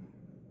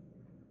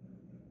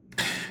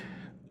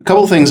 A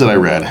couple of things that I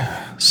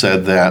read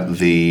said that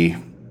the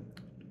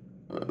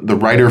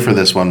writer for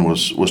this one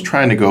was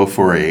trying to go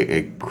for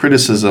a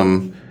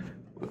criticism,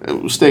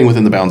 staying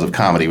within the bounds of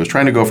comedy, was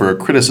trying to go for a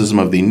criticism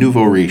of the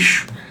nouveau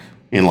riche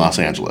in Los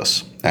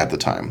Angeles at the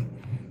time.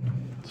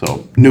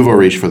 So nouveau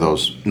riche, for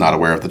those not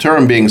aware of the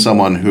term, being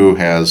someone who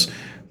has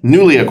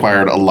newly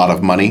acquired a lot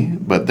of money,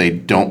 but they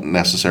don't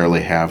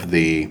necessarily have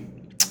the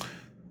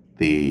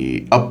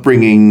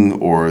upbringing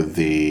or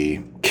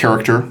the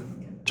character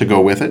to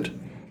go with it.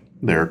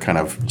 They're kind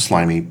of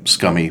slimy,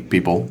 scummy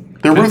people.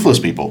 They're ruthless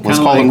people. Let's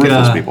call them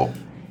ruthless people.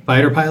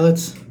 Fighter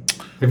pilots?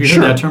 Have you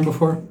Sure. heard that term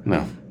before?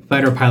 No.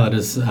 Fighter pilot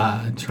is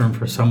a term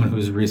for someone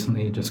who's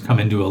recently just come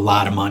into a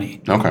lot of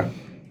money. Okay.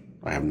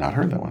 I have not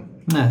heard that one.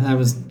 Nah, it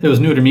was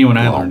new to me when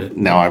I learned it.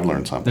 Now I've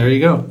learned something. There you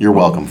go. You're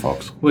welcome,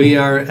 folks. We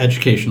are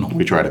educational.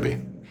 We try to be.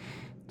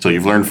 So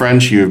you've learned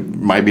French, you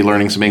might be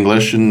learning some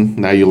English, and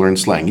now you learn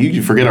slang.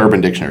 You forget Urban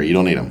Dictionary. You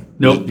don't need them.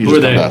 Nope. You Who are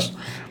just come they? to us.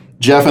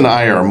 Jeff and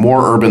I are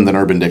more urban than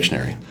Urban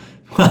Dictionary.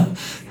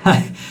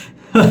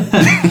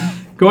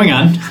 Going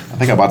on. I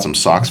think I bought some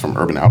socks from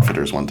Urban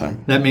Outfitters one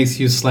time. That makes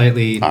you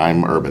slightly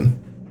I'm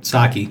urban.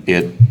 stocky.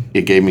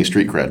 It gave me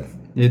street cred.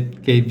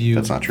 It gave you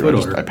That's not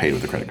true. I paid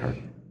with a credit card,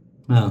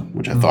 Oh.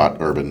 which I thought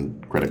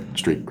urban credit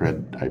street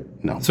cred.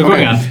 No. So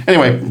going on.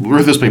 Anyway,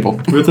 ruthless people.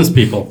 Ruthless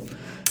people.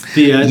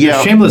 The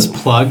shameless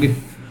plug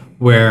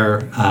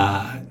where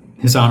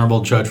His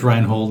Honorable Judge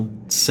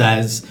Reinhold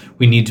says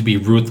we need to be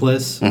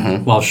ruthless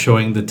while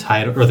showing the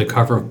title or the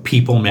cover of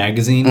People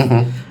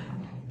magazine.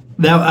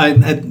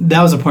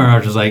 That was a point where I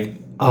was just like,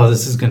 oh,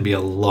 this is going to be a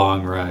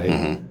long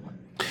ride.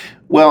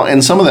 Well,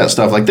 and some of that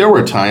stuff, like there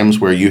were times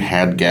where you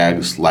had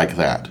gags like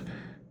that.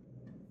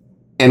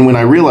 And when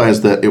I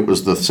realized that it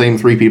was the same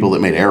three people that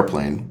made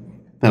Airplane,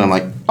 then I'm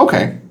like,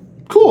 okay,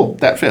 cool,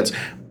 that fits.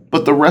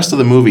 But the rest of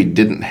the movie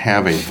didn't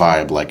have a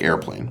vibe like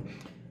Airplane.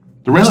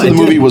 The rest of the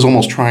movie was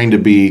almost trying to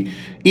be,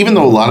 even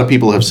though a lot of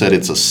people have said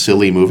it's a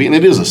silly movie, and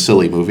it is a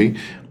silly movie,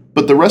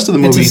 but the rest of the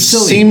movie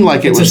seemed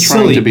like it was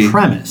trying to be... It's a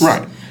silly premise.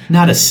 Right.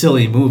 Not a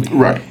silly movie.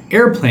 Right.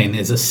 Airplane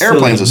is a silly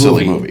movie. Airplane's a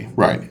silly movie,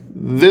 right.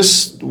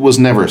 This was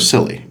never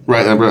silly,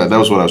 right? That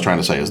was what I was trying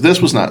to say, is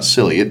this was not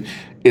silly.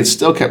 It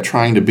still kept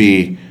trying to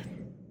be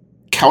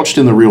couched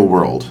in the real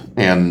world,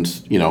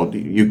 and,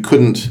 you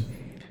couldn't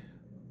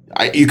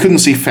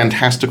see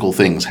fantastical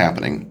things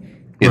happening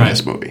in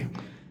this movie.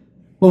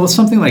 Well, with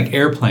something like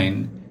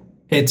Airplane,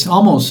 it's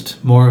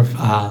almost more of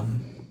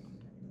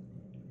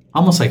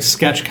almost like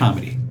sketch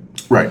comedy.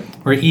 Right.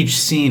 Where each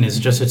scene is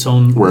just its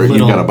own where little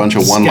you've got a bunch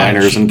of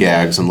one-liners sketch. and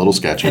gags and little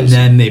sketches. And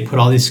then they put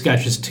all these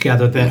sketches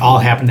together that all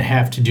happen to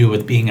have to do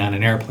with being on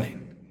an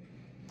airplane.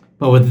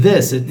 But with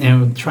this,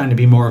 and trying to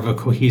be more of a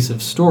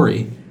cohesive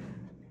story,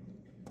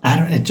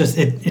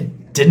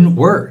 it didn't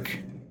work.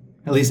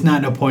 At least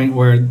not in a point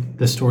where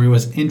the story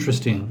was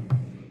interesting.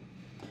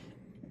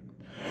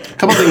 A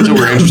couple things that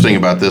were interesting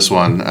about this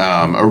one.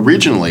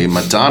 Originally,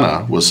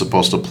 Madonna was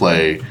supposed to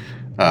play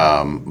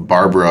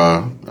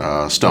Barbara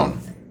Stone.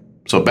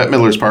 So Bette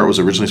Midler's part was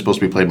originally supposed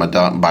to be played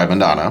by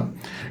Madonna.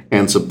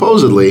 And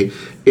supposedly,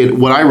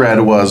 what I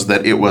read was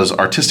that it was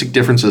artistic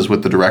differences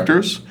with the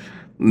directors.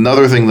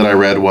 Another thing that I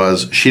read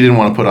was she didn't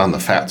want to put on the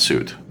fat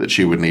suit that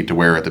she would need to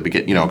wear at the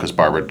beginning, because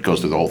Barbara goes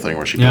through the whole thing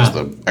where she does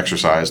the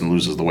exercise and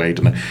loses the weight.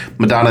 And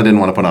Madonna didn't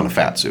want to put on a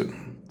fat suit.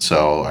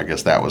 So I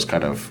guess that was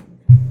kind of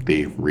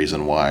the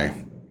reason why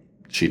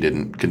she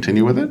didn't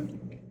continue with it.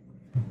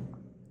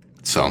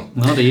 So,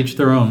 well, to each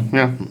their own.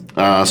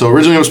 Yeah. So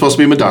originally it was supposed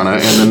to be Madonna,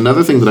 and then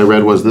another thing that I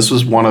read was this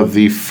was one of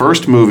the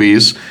first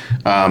movies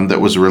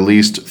that was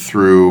released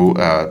through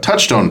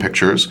Touchstone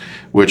Pictures,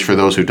 which, for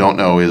those who don't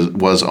know,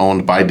 was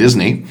owned by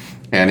Disney,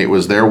 and it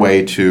was their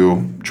way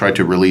to try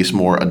to release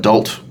more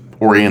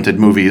adult-oriented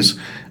movies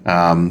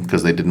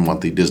because they didn't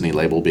want the Disney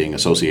label being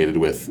associated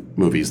with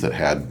movies that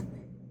had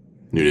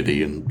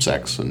nudity and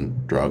sex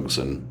and drugs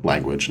and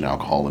language and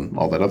alcohol and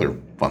all that other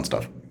fun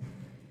stuff.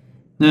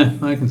 Yeah,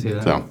 I can see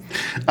that. So,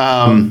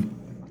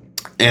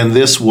 and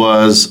this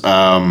was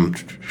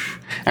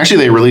actually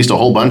they released a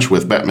whole bunch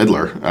with Bette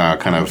Midler,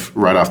 kind of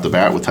right off the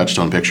bat with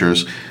Touchstone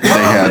Pictures. They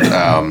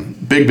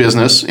had Big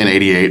Business in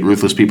 '88,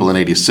 Ruthless People in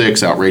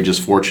 '86, Outrageous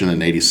Fortune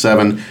in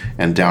 '87,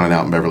 and Down and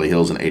Out in Beverly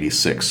Hills in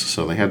 '86.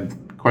 So they had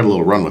quite a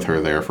little run with her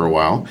there for a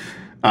while.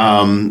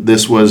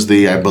 This was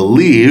I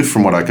believe,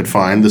 from what I could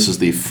find, this is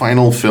the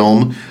final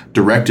film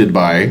directed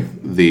by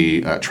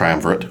the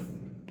triumvirate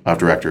of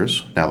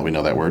directors. Now that we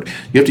know that word,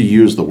 you have to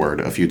use the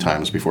word a few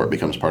times before it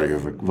becomes part of your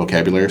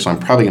vocabulary. So I'm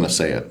probably going to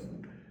say it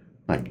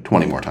like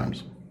 20 more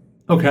times.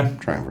 Okay.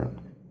 Triumvirate.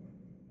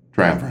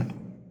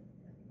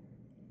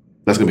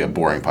 That's going to be a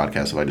boring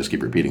podcast if I just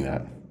keep repeating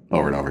that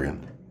over and over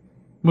again.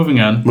 Moving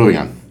on.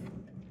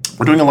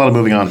 We're doing a lot of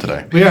moving on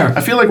today. We are.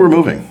 I feel like we're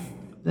moving.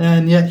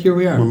 And yet here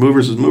we are. We're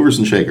movers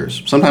and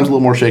shakers. Sometimes a little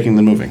more shaking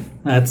than moving.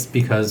 That's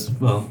because,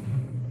 well,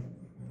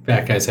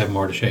 fat guys have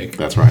more to shake.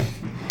 That's right.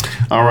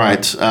 All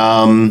right.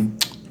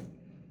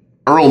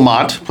 Earl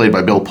Mott, played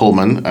by Bill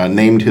Pullman,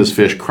 named his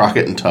fish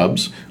Crockett and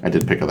Tubbs. I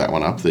did pick that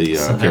one up. The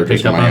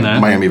characters in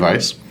Miami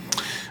Vice.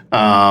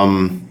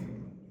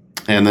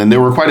 And then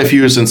there were quite a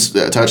few since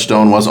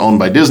Touchstone was owned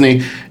by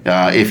Disney.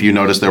 If you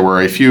notice, there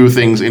were a few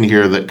things in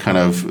here that kind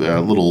of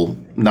little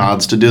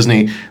nods to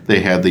Disney.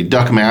 They had the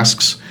duck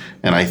masks,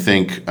 and I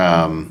think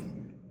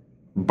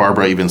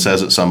Barbara even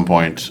says at some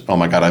point, "Oh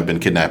my God, I've been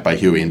kidnapped by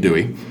Huey and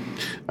Dewey."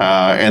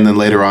 And then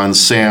later on,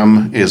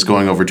 Sam is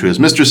going over to his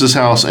mistress's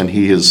house, and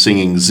he is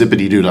singing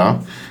Zippity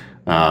Doo-Dah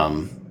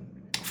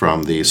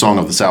from the Song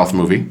of the South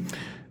movie.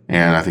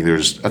 And I think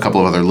there's a couple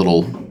of other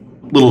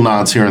little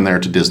nods here and there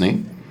to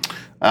Disney.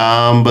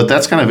 But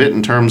that's kind of it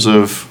in terms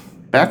of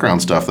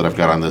background stuff that I've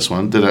got on this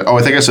one.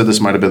 I think I said this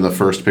might have been the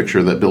first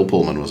picture that Bill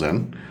Pullman was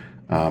in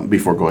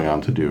before going on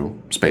to do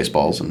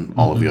Spaceballs and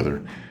all of the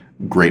other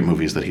great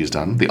movies that he's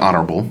done. The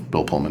Honorable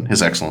Bill Pullman,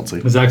 His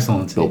Excellency. His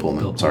Excellency. Bill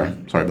Pullman. Sorry,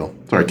 Bill.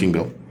 Sorry, King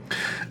Bill.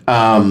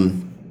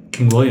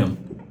 King William.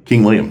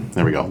 King William.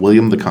 There we go.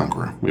 William the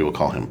Conqueror, we will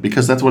call him,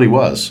 because that's what he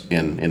was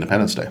in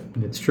Independence Day.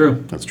 It's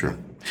true. That's true.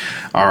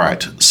 All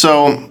right.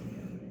 So,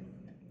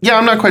 yeah,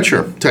 I'm not quite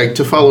sure.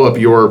 To follow up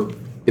your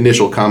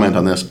initial comment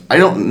on this, I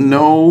don't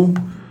know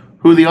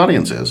who the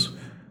audience is.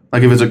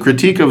 Like, if it's a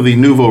critique of the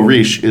nouveau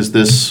riche, is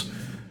this...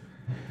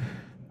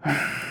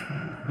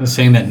 I was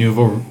saying that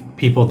nouveau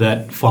people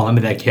that fall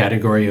into that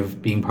category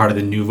of being part of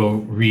the nouveau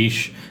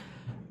riche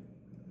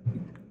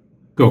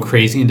go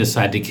crazy and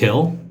decide to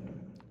kill.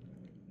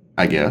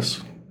 I guess.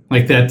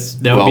 Like that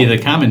would be the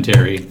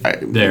commentary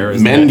there.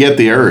 Men get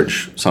the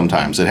urge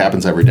sometimes. It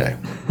happens every day.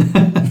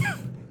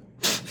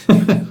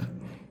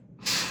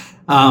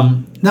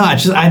 No,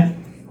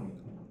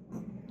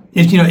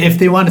 if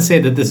they want to say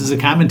that this is a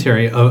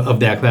commentary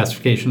of that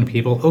classification of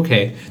people,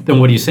 okay, then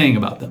what are you saying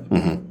about them?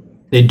 Mm-hmm.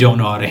 They don't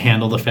know how to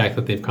handle the fact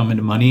that they've come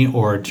into money,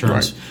 or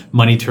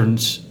money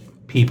turns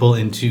people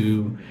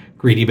into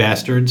greedy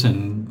bastards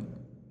and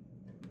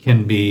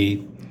can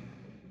be...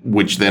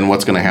 Which then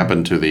what's going to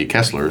happen to the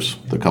Kesslers,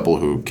 the couple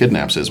who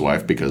kidnaps his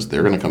wife, because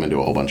they're going to come into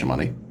a whole bunch of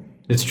money.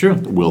 It's true.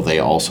 Will they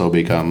also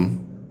become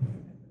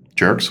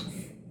jerks?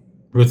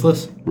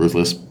 Ruthless?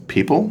 Ruthless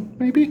people,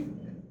 maybe?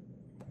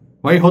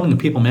 Why are you holding a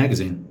People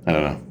magazine? I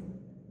don't know.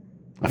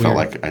 I felt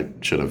like I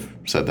should have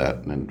said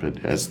that, and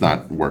it's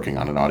not working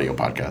on an audio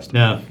podcast.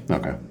 Yeah.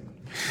 Okay.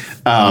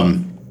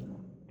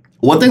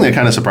 One thing that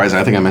kind of surprised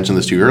me, I think I mentioned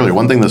this to you earlier,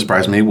 one thing that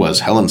surprised me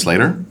was Helen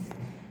Slater.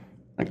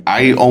 Like,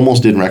 I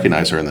almost didn't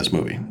recognize her in this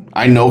movie.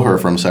 I know her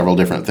from several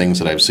different things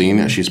that I've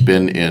seen.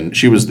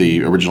 She was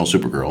the original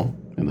Supergirl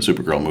in the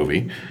Supergirl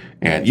movie.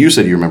 And you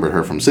said you remembered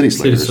her from City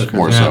Slickers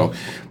more so.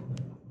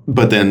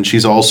 But then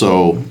she's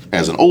also,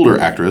 as an older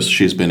actress,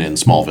 she's been in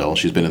Smallville.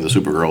 She's been in the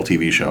Supergirl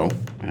TV show.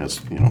 Has,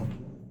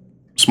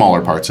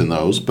 smaller parts in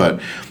those. But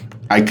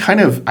I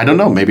don't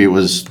know, maybe it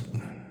was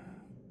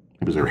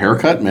her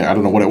haircut. I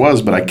don't know what it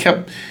was,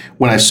 but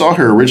when I saw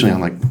her originally,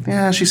 I'm like,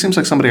 yeah, she seems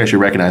like somebody I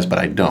should recognize, but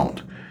I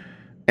don't.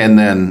 And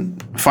then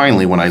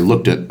finally, when I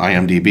looked at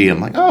IMDb,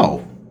 I'm like,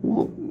 oh,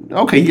 well,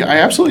 okay, yeah, I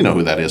absolutely know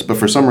who that is. But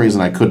for some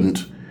reason, I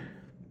couldn't.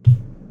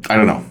 I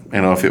don't know. I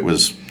don't know if it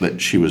was that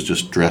she was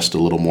just dressed a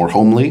little more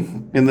homely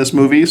in this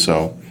movie.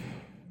 So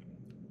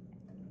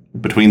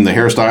between the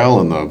hairstyle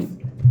and the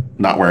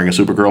not wearing a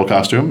Supergirl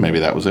costume, maybe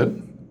that was it.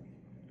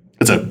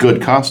 It's a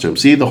good costume.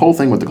 See, the whole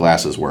thing with the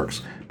glasses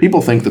works.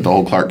 People think that the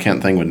whole Clark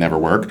Kent thing would never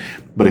work,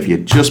 but if you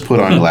just put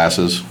on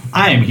glasses...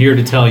 I am here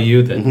to tell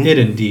you that it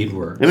indeed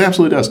works. It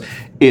absolutely does.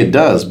 It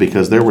does,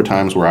 because there were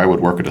times where I would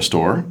work at a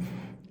store,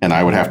 and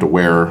I would have to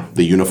wear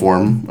the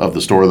uniform of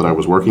the store that I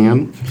was working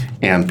in,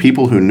 and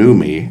people who knew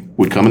me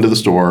would come into the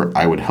store,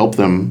 I would help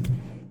them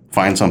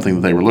find something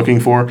that they were looking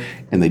for,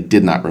 and they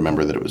did not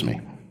remember that it was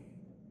me.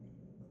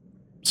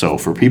 So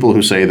for people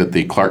who say that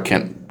the Clark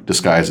Kent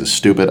disguise is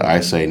stupid,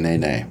 I say nay,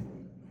 nay.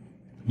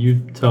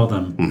 You tell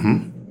them.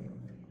 Mm-hmm.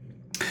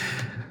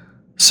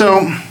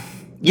 So,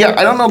 yeah,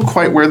 I don't know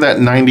quite where that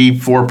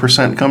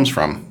 94% comes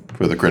from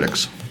for the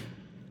critics.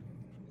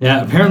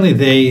 Yeah, apparently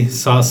they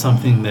saw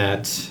something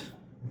that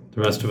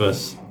the rest of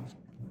us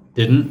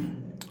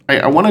didn't. I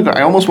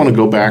almost want to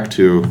go back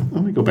to...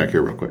 Let me go back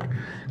here real quick.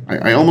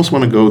 I almost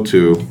want to go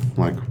to,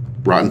 like,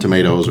 Rotten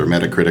Tomatoes or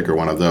Metacritic or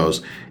one of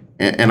those,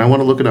 and I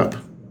want to look it up.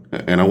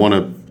 And I want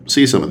to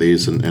see some of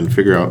these and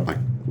figure out, like,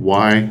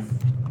 why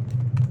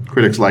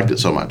critics liked it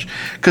so much.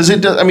 Because it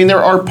does... I mean,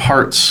 there are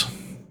parts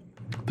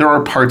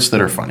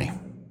that are funny.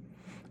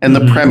 And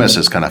the premise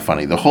is kind of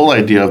funny. The whole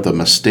idea of the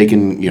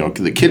mistaken,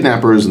 the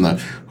kidnappers and the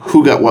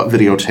who got what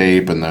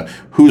videotape and the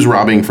who's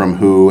robbing from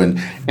who, and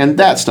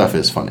that stuff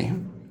is funny.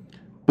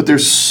 But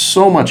there's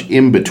so much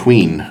in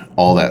between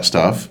all that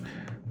stuff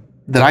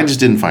that I just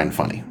didn't find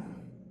funny.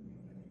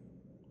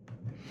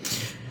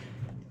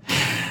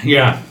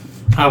 Yeah,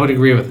 I would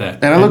agree with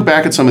that. And I look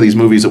back at some of these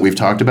movies that we've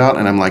talked about,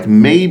 and I'm like,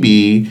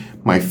 maybe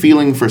my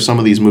feeling for some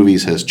of these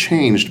movies has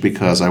changed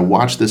because I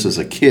watched this as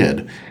a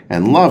kid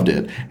and loved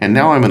it, and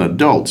now I'm an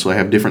adult, so I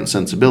have different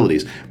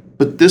sensibilities.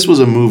 But this was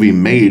a movie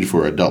made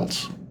for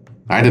adults.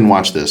 I didn't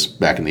watch this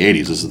back in the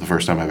 80s. This is the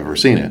first time I've ever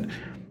seen it.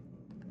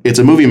 It's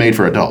a movie made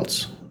for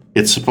adults.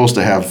 It's supposed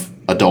to have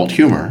adult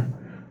humor.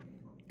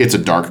 It's a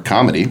dark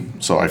comedy,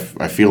 so I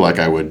feel like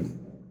I would,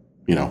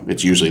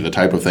 it's usually the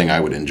type of thing I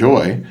would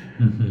enjoy.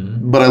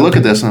 Mm-hmm. But I look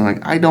at this and I'm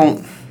like, I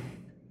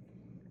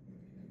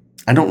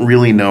don't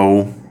really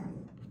know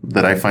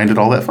that I find it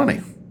all that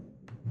funny.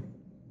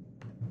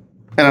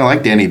 And I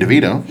like Danny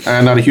DeVito.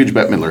 I'm not a huge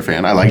Bette Midler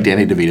fan. I like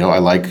Danny DeVito. I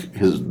like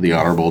the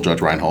Honorable Judge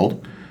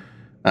Reinhold.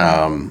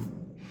 I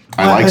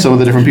like some of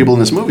the different people in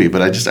this movie,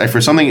 but for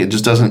something, it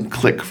just doesn't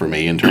click for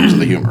me in terms of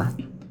the humor.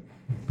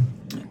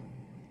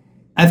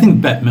 I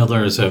think Bette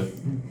Midler is a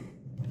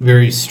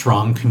very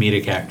strong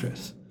comedic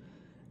actress.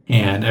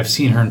 And I've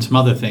seen her in some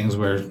other things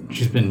where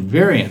she's been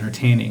very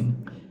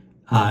entertaining.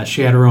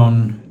 She had her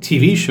own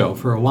TV show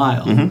for a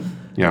while,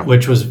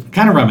 which was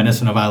kind of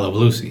reminiscent of I Love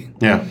Lucy.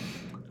 Yeah.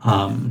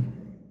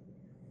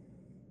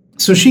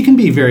 So she can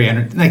be very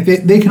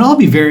they can all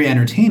be very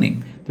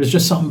entertaining. There's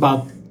just something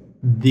about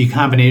the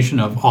combination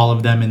of all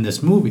of them in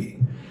this movie.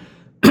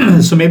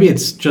 So maybe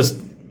it's just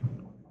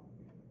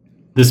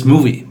this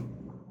movie.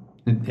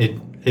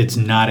 It's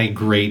not a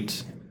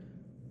great.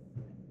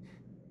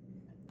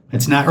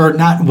 It's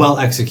not well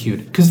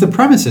executed because the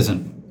premise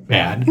isn't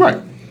bad.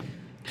 Right.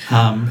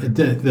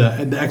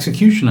 The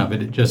execution of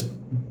it just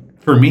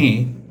for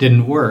me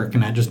didn't work,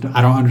 and I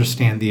don't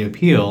understand the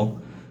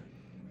appeal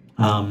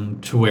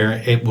to where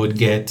it would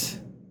get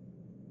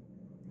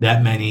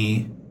that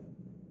many.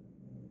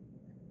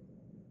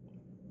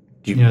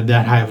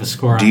 That high of a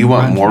score. Do you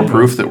want more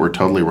proof that we're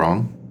totally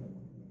wrong?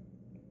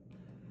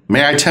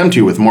 May I tempt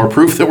you with more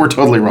proof that we're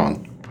totally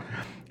wrong?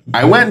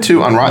 I went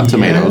on Rotten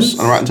Tomatoes.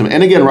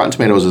 And again, Rotten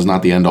Tomatoes is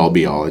not the end all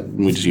be all.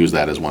 We just use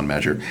that as one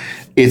measure.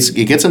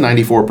 It gets a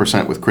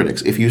 94% with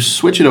critics. If you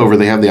switch it over,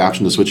 they have the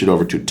option to switch it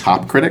over to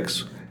top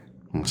critics,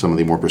 some of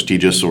the more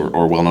prestigious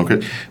or well-known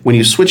critics. When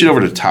you switch it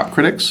over to top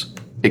critics,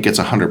 it gets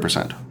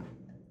 100%.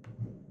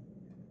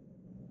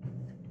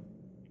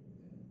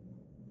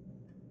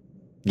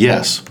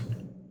 Yes.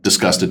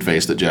 Disgusted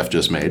face that Jeff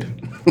just made.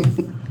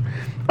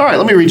 All right,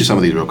 let me read you some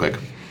of these real quick.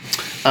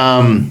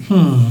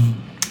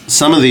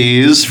 Some of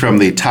these from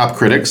the top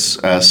critics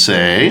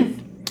say,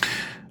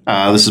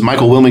 this is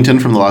Michael Wilmington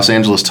from the Los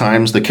Angeles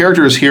Times. The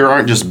characters here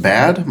aren't just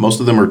bad,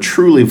 most of them are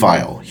truly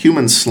vile,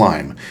 human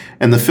slime.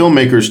 And the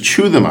filmmakers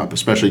chew them up,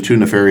 especially two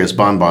nefarious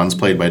bonbons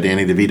played by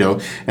Danny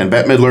DeVito and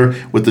Bette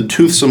Midler with the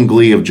toothsome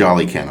glee of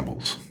jolly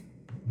cannibals.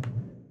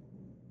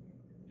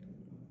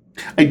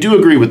 I do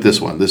agree with this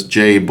one. This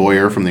Jay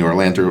Boyer from the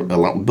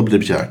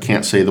I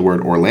can't say the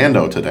word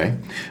Orlando today,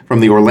 from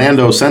the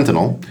Orlando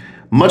Sentinel.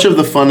 Much of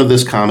the fun of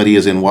this comedy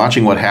is in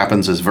watching what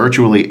happens as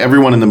virtually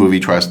everyone in the movie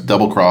tries to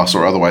double-cross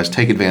or otherwise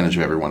take advantage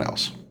of everyone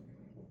else.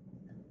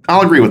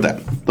 I'll agree with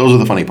that. Those are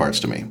the funny parts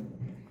to me.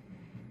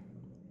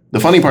 The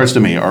funny parts to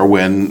me are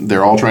when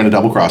they're all trying to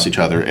double-cross each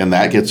other and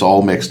that gets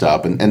all mixed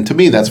up. And to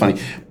me, that's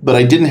funny. But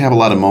I didn't have a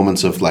lot of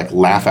moments of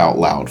laugh out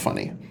loud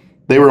funny.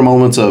 They were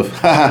moments of,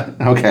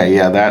 okay,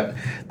 yeah, that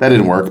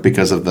didn't work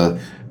because of the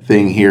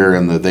thing here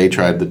and they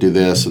tried to do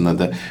this and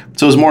that.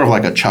 So it was more of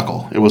a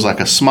chuckle. It was like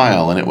a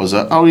smile and it was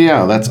oh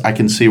yeah, I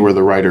can see where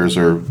the writers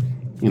are,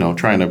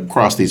 trying to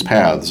cross these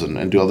paths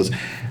and do all this.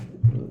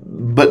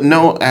 But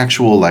no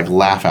actual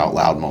laugh out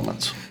loud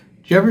moments.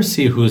 Did you ever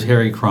see Who's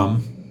Harry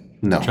Crumb?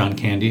 No. John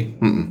Candy?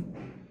 Mm-mm.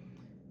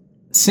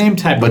 Same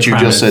type of premise. But you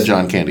just said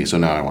John Candy, so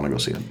now I want to go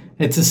see it.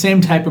 It's the same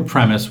type of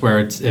premise where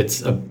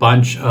it's a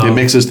bunch of... It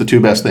mixes the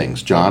two best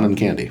things, John and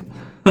Candy.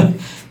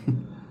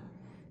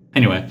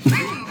 Anyway.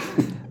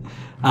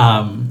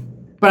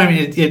 But I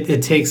mean,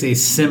 it takes a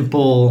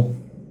simple...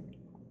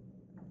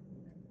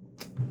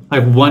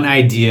 one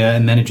idea,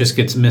 and then it just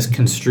gets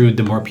misconstrued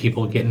the more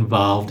people get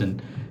involved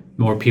and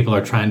more people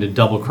are trying to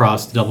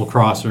double-cross the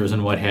double-crossers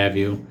and what have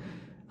you.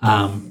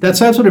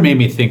 That's what it made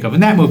me think of.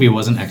 And that movie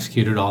wasn't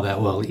executed all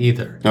that well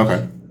either.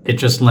 Okay. It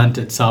just lent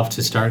itself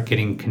to start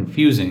getting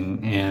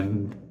confusing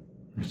and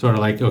sort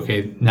of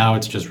okay, now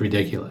it's just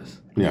ridiculous.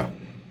 Yeah.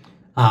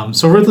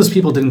 So Ruthless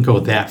People didn't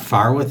go that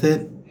far with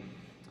it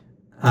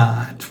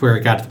to where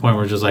it got to the point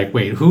where it's just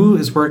wait, who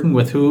is working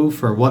with who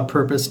for what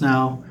purpose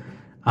now?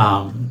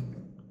 I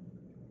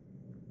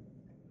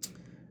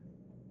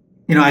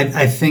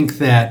think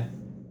that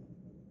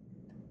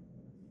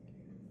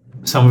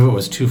some of it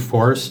was too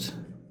forced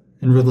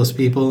in Ruthless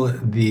People.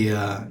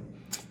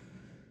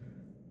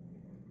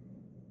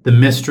 The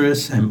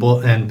mistress and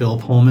Bill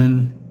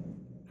Pullman,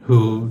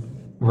 who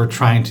were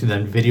trying to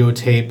then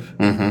videotape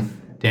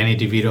Danny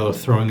DeVito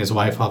throwing his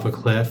wife off a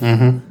cliff.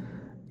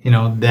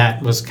 Mm-hmm.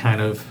 That was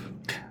kind of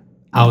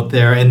out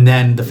there. And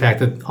then the fact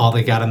that all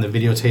they got on the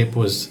videotape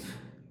was,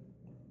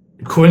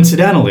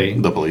 coincidentally,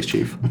 the police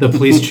chief. The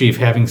police chief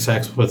having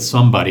sex with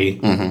somebody.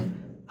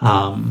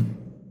 Mm-hmm.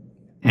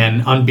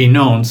 And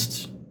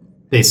unbeknownst,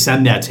 they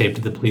send that tape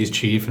to the police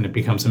chief, and it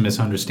becomes a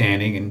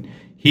misunderstanding, and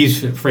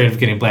he's afraid of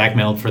getting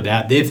blackmailed for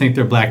that. They think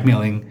they're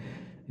blackmailing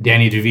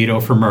Danny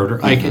DeVito for murder.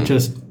 Like it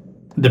just,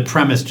 the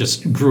premise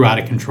just grew out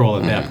of control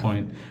at that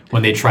point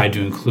when they tried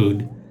to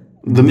include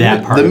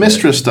that part. The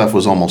mistress stuff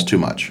was almost too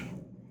much.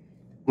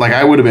 Like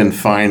I would have been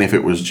fine if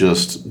it was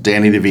just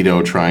Danny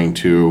DeVito trying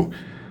to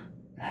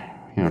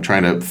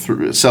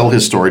sell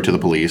his story to the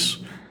police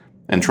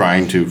and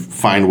trying to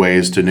find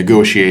ways to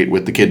negotiate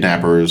with the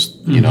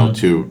kidnappers,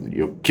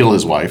 to kill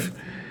his wife.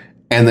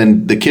 And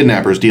then the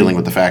kidnappers dealing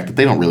with the fact that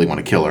they don't really want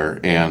to kill her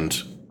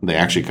and they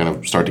actually kind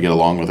of start to get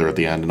along with her at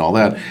the end and all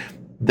that.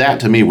 That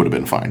to me would have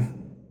been fine.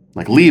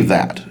 Like leave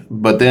that.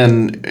 But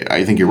then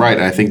I think you're right.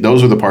 I think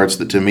those are the parts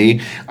that to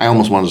me, I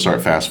almost wanted to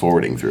start fast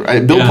forwarding through.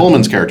 Bill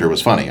Pullman's character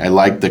was funny. I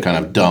liked the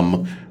kind of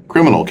dumb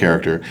criminal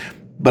character.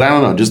 But I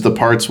don't know, just the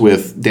parts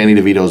with Danny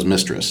DeVito's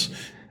mistress.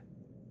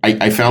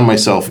 I found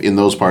myself in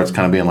those parts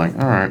kind of being like,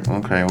 all right,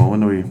 okay, well, when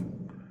do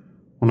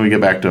we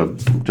get back to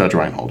Judge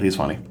Reinhold? He's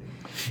funny.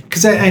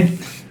 Because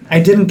I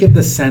didn't get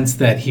the sense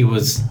that he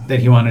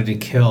wanted to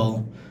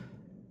kill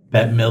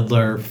Bette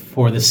Midler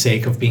for the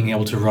sake of being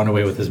able to run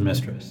away with his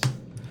mistress.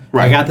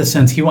 Right. I got the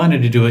sense he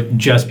wanted to do it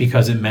just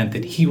because it meant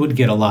that he would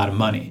get a lot of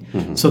money.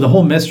 So the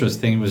whole mistress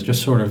thing was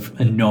just sort of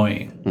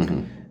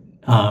annoying.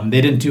 They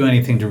didn't do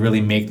anything to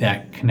really make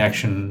that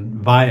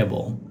connection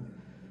viable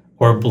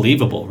or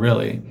believable,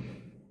 really.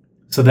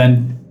 So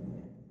then,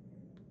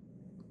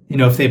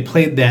 if they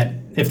played that,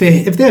 if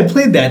they had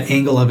played that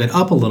angle of it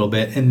up a little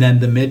bit, and then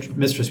the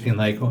mistress being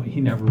like, "Oh,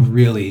 he never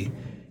really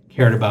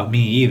cared about me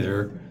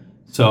either,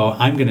 so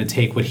I'm going to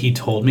take what he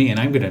told me and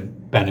I'm going to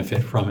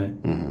benefit from it."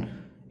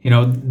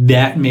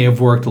 That may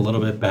have worked a little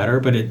bit better,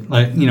 but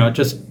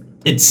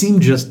it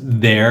seemed just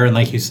there, and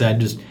like you said,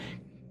 just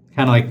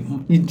kind of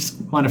like you just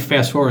want to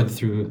fast forward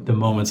through the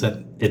moments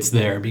that it's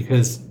there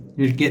because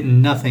you're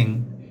getting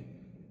nothing.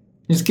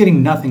 You're just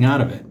getting nothing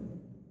out of it.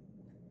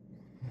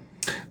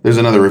 There's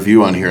another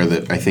review on here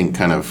that I think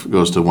kind of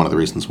goes to one of the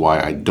reasons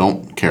why I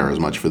don't care as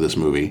much for this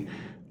movie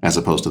as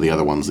opposed to the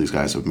other ones these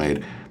guys have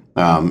made.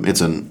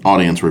 It's an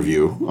audience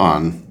review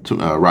on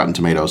Rotten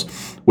Tomatoes.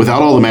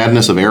 Without all the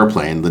madness of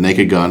Airplane, The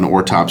Naked Gun,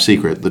 or Top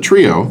Secret, the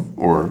trio,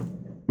 or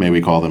may we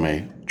call them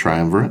a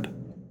triumvirate?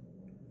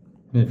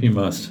 If you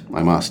must.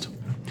 I must.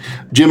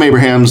 Jim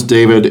Abrahams,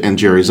 David, and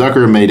Jerry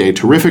Zucker made a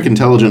terrific,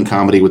 intelligent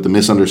comedy with the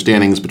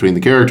misunderstandings between the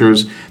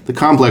characters, the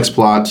complex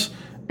plot,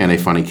 and a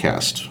funny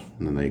cast.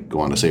 And then they go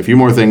on to say a few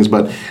more things,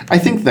 but I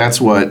think that's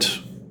what...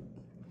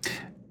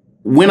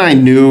 When I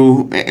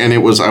knew, and I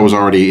was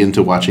already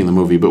into watching the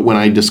movie, but when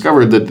I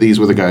discovered that these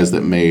were the guys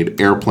that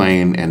made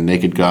Airplane and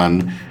Naked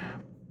Gun,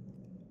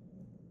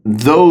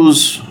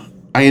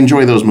 I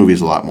enjoy those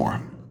movies a lot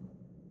more.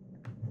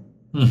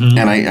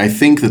 And I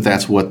think that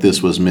that's what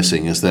this was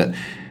missing, is that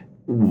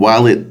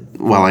while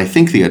I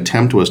think the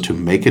attempt was to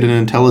make it an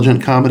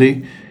intelligent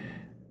comedy,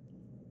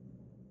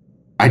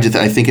 I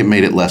think it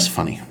made it less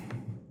funny.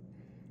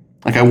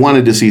 Like, I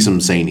wanted to see some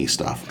zany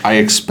stuff. I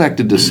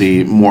expected to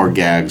see more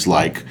gags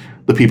like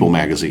the People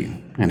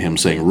magazine and him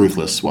saying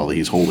ruthless while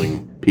he's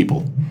holding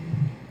people.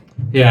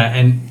 Yeah,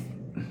 and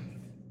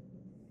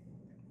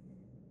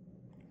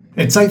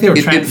it's like they were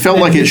trying... It felt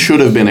like it should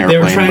have been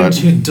Airplane. They were trying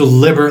to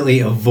deliberately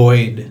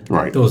avoid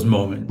those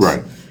moments.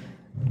 Right.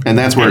 And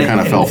that's where it kind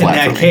of fell flat for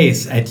me. In that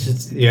case, it's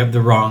just, you have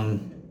the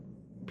wrong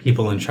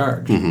people in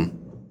charge.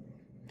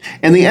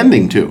 And the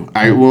ending, too.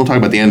 We'll talk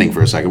about the ending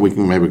for a second. We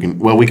can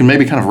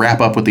maybe kind of wrap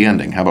up with the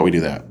ending. How about we do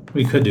that?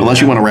 We could do Unless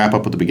that. you want to wrap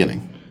up with the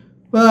beginning.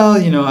 Well,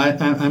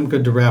 I'm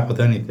good to wrap with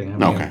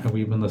anything. Okay.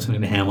 We've been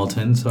listening to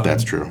Hamilton, so...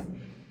 That's true.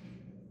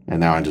 And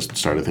now I just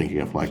started thinking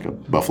of like a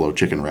buffalo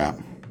chicken wrap.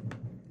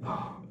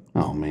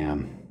 Oh,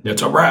 man.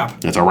 It's a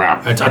wrap. It's a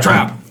wrap. It's a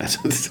trap.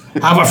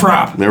 Have a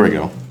frap. There we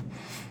go.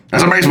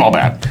 That's a baseball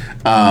bat.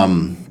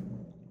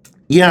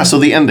 So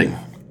the ending.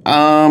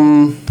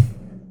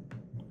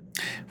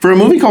 For a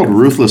movie called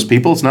Ruthless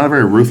People, it's not a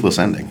very ruthless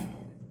ending.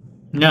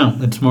 No,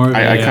 it's more...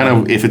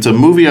 if it's a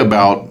movie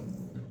about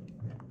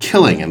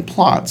killing and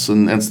plots,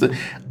 and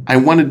I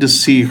wanted to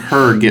see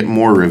her get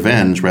more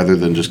revenge rather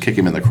than just kick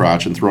him in the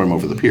crotch and throw him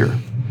over the pier.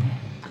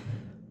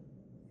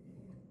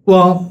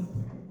 Well,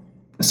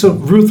 so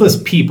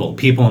ruthless people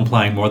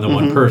implying more than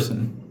one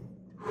person.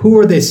 Who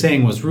are they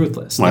saying was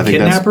ruthless? Well, the I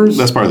think kidnappers?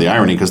 that's part of the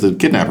irony, because the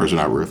kidnappers are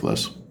not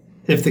ruthless.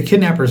 If the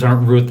kidnappers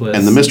aren't ruthless...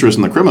 And the mistress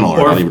and the criminal are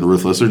not even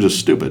ruthless, they're just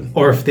stupid.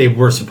 Or if they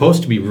were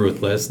supposed to be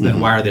ruthless,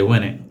 then why are they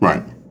winning?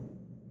 Right.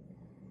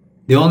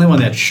 The only one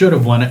that should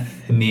have won it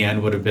in the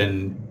end would have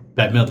been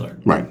Bette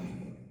Midler. Right.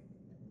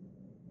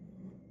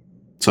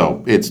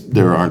 So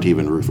there aren't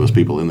even ruthless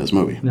people in this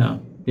movie.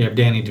 No. You have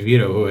Danny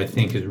DeVito, who I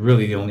think is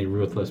really the only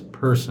ruthless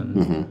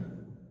person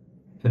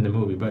in the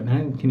movie. But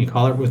can you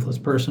call it ruthless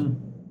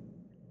person?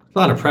 It's a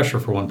lot of pressure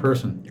for one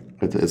person.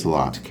 It's a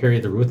lot. To carry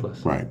the ruthless.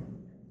 Right.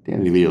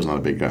 Danny DeVito's not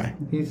a big guy.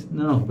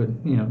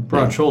 But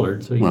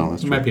broad-shouldered, so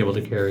he might be able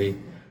to carry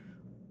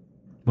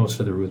most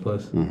of the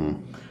ruthless.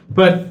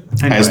 But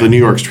anyway, as the New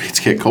York streets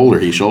get colder,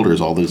 he shoulders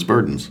all those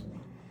burdens.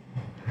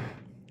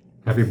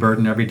 Every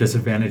burden, every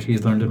disadvantage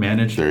he's learned to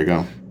manage. There you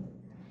go.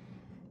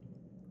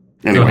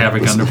 Anyway, don't have a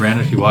gun to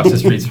brandish. He walks the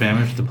streets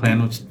famished. The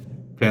plan was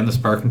Fan the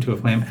spark into a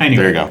flame.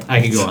 Anyway, There you go. I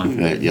could go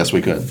on, Yes,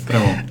 we could. but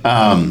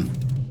I won't.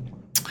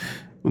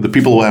 The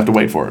people will have to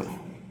wait for it.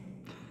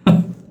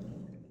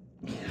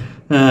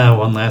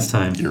 One last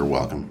time. You're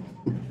welcome.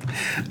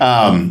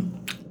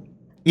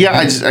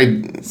 Yeah,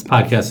 This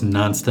podcast is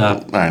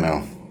nonstop. I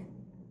know.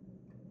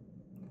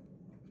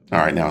 All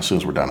right, now as soon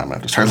as we're done, I'm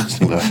going to have to start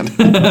listening to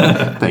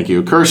that. Thank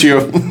you. Curse you.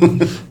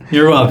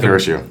 You're welcome.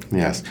 Curse you.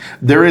 Yes.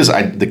 There is,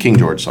 the King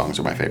George songs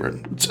are my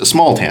favorite. It's a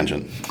small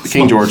tangent. The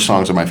King George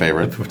songs are my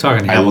favorite. If we're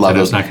talking I Hamilton, love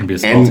it's those. not going to be a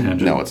small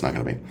tangent. No, it's not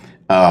going to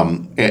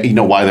be. You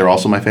know why they're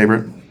also my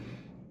favorite?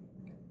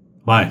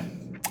 Why?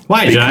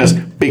 Why,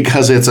 John?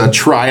 Because it's a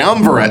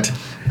triumvirate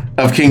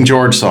of King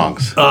George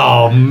songs.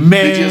 Oh,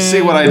 man. Did you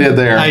see what I did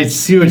there? I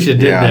see what you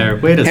did there.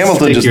 Way to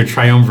Hamilton stick your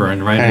triumvirate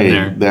right in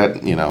there.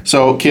 That, you know.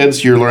 So,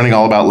 kids, you're learning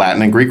all about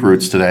Latin and Greek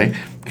roots today.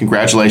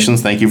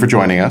 Congratulations. Thank you for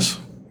joining us.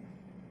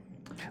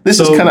 This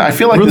is kind of, I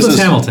feel like Ruthless this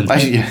is...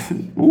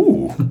 Hamilton.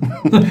 Ooh.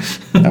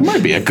 That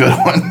might be a good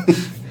one.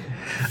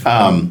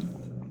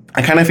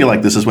 I kind of feel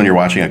like this is when you're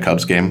watching a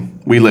Cubs game.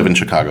 We live in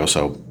Chicago,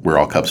 so we're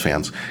all Cubs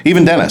fans.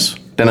 Even Dennis.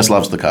 Dennis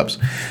loves the Cubs.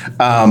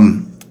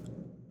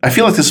 I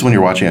feel like this is when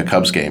you're watching a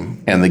Cubs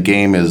game, and the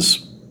game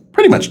is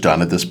pretty much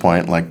done at this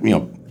point. Like, you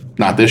know,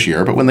 not this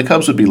year, but when the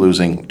Cubs would be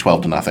losing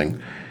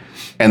 12-0,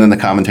 and then the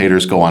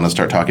commentators go on and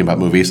start talking about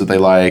movies that they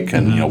like,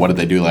 and you know, what did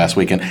they do last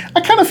weekend?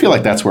 I kind of feel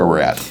like that's where we're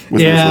at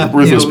with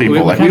Ruthless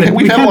People.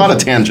 We've had a lot of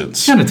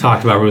tangents. Kind of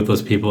talked about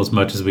Ruthless People as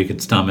much as we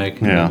could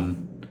stomach. Yeah,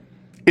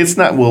 it's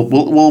not.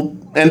 We'll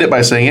end it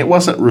by saying it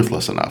wasn't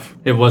ruthless enough.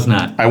 It was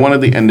not. I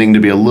wanted the ending to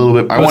be a little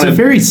bit. It was a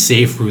very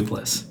safe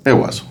Ruthless. It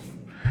was.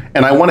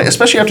 And I wanted,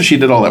 especially after she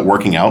did all that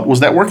working out, was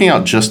that working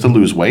out just to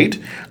lose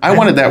weight? I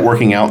wanted that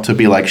working out to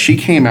be like she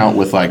came out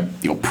with like,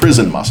 you know,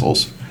 prison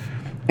muscles,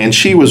 and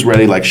she was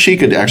ready, like she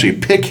could actually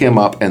pick him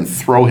up and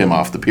throw him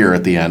off the pier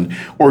at the end,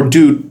 or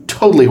do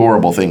totally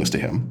horrible things to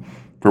him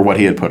for what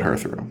he had put her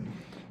through.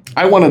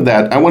 I wanted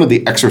that. I wanted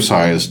the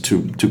exercise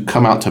to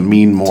come out to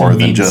mean more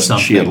than just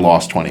something. She had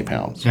lost 20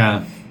 pounds.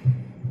 Yeah.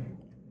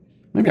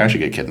 Maybe I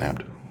should get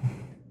kidnapped.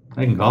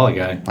 I can call a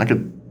guy. I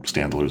could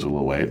stand to lose a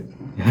little weight.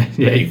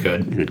 Yeah, you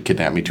could. You could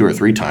kidnap me 2 or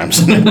 3 times,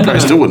 and it probably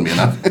still wouldn't be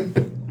enough.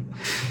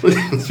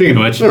 Speaking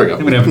of which, there we go.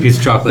 I'm going to have a piece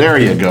of chocolate. There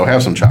you go.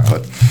 Have some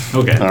chocolate.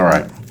 Okay. All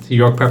right. It's a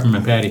York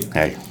peppermint patty.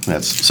 Hey,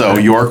 so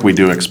York, we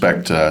do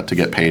expect to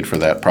get paid for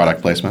that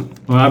product placement.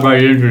 Well, how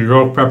about you,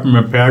 York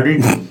peppermint patty?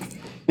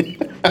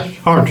 It's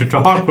hard to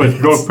talk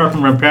with York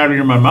peppermint patty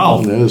in my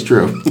mouth. That is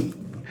true.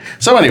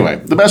 So anyway,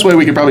 the best way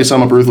we could probably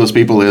sum up Ruthless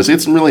People is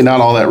it's really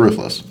not all that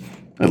ruthless,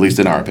 at least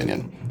in our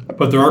opinion.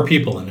 But there are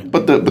people in it.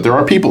 But there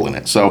are people in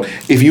it. So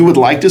if you would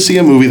like to see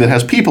a movie that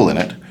has people in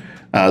it,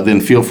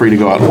 then feel free to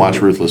go out and watch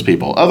Ruthless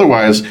People.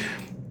 Otherwise,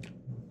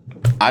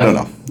 I don't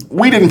know.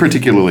 We didn't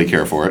particularly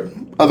care for it.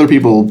 Other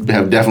people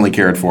have definitely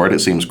cared for it. It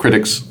seems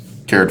critics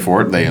cared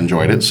for it. They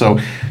enjoyed it. So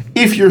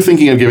if you're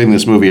thinking of giving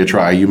this movie a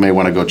try, you may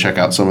want to go check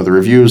out some of the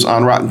reviews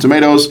on Rotten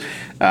Tomatoes,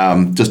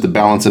 just to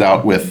balance it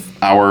out with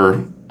our,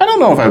 I don't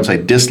know if I would say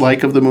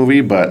dislike of the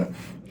movie, but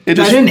I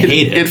didn't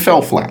hate it. It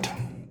fell flat.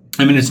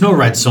 I mean, it's no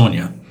Red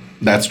Sonja.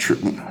 That's true.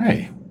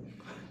 Hey.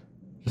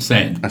 Just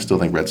saying. I still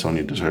think Red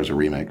Sonja deserves a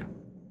remake.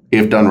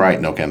 If done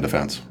right, no can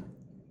defense.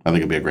 I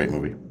think it'd be a great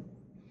movie.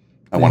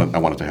 I want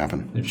it to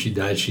happen. If she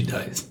dies, she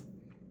dies.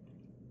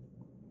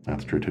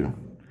 That's true too.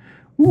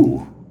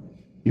 Ooh.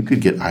 You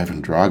could get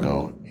Ivan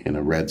Drago in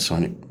a Red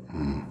Sonja.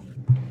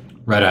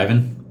 Red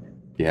Ivan?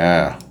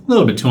 Yeah. A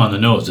little bit too on the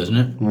nose, isn't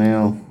it?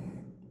 Well,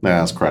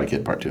 that's Karate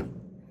Kid Part 2.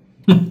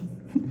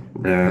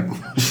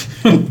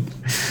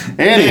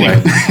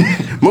 Anyway,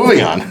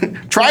 moving on.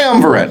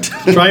 Triumvirate.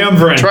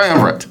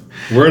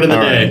 Word of the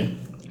day.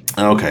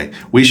 Okay.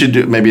 We should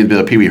do maybe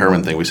the Pee Wee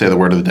Herman thing. We say the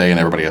word of the day and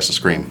everybody has to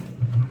scream.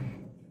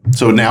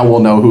 So now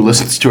we'll know who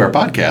listens to our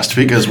podcast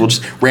because we'll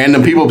just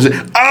random people say,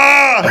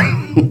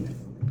 ah!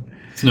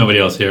 There's nobody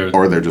else here.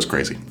 Or they're just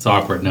crazy. It's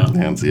awkward now.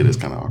 And see, it is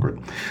kind of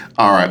awkward.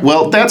 All right.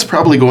 Well, that's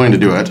probably going to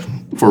do it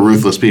for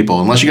Ruthless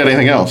People, unless you got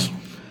anything else.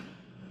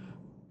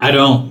 I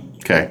don't.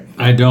 Okay.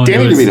 I don't.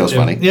 Danny DeVito's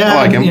funny. Yeah, I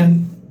like him. Yeah.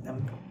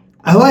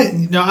 I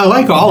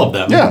like all of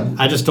them. Yeah.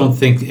 I just don't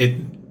think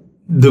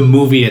the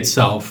movie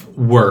itself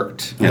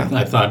worked. Yeah.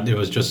 I thought it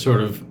was just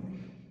sort of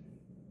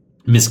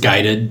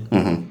misguided.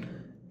 Mm-hmm.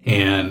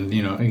 And,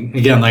 you know,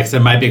 again, like I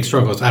said, my big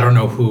struggle is I don't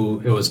know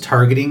who it was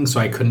targeting, so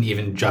I couldn't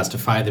even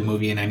justify the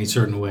movie in any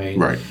certain way.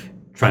 Right.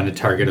 Trying to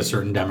target a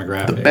certain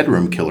demographic. The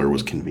bedroom killer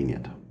was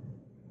convenient.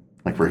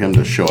 Like for him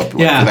to show up, for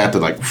that to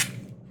like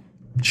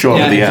show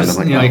up at the end. Just,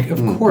 I'm like, of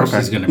course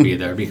he's going to be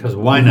there because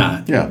why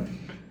not? Yeah.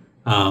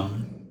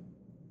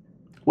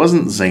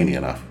 Wasn't zany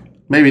enough.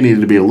 Maybe needed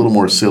to be a little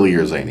more silly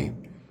or zany,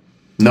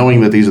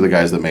 knowing that these are the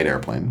guys that made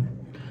Airplane.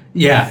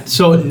 Yeah.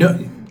 So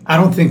no. I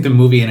don't think the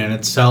movie in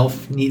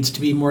itself needs to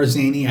be more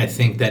zany. I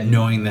think that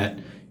knowing that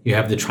you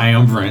have the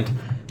triumvirate.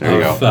 There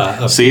you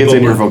go. See, it's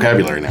in your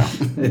vocabulary now.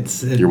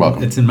 You're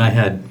welcome. It's in my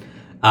head.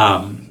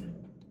 But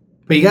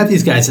you got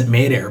these guys that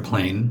made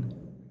Airplane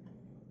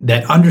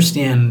that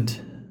understand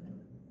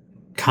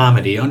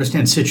comedy,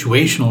 understand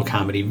situational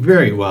comedy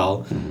very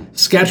well,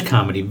 sketch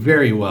comedy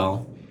very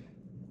well,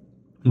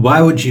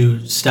 why would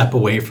you step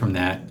away from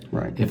that?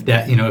 Right. If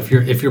that,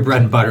 if your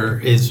bread and butter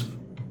is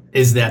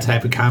that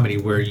type of comedy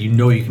where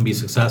you can be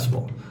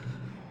successful,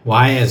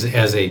 why as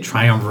a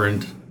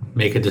triumvirate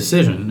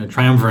decision?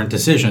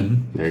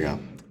 There you go.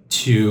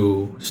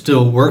 To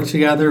still work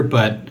together,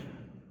 but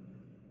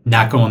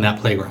not go on that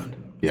playground.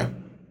 Yeah.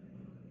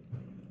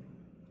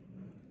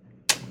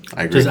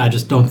 I agree. I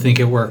just don't think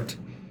it worked.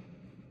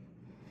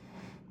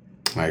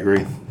 I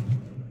agree.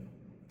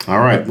 All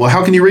right. Well,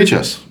 how can you reach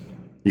us?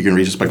 You can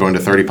reach us by going to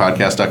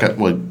 30podcast.com.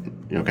 Well,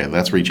 okay,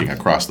 that's reaching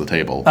across the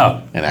table.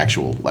 Oh. An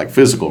actual,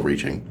 physical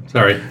reaching.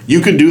 Sorry. You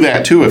could do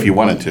that, too, if you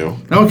wanted to.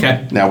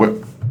 Okay. Now,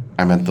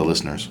 I meant the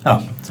listeners.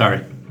 Oh,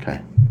 sorry.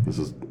 Okay. You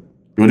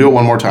want to do it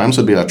one more time so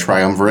it'd be a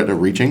triumvirate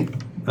of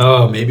reaching?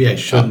 Oh, maybe I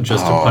shouldn't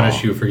just to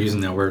punish you for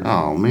using that word.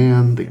 Oh,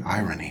 man, the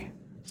irony.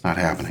 It's not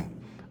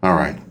happening. All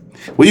right.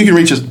 Well, you can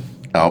reach us.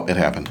 Oh, it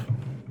happened.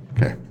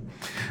 Okay.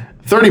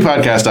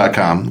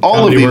 30podcast.com.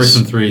 How many words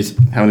and threes?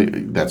 How many?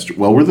 That's true.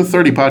 Well, we're the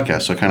 30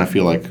 podcast, so I kind of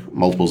feel like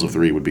multiples of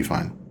 3 would be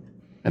fine.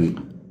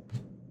 And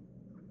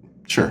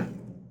sure.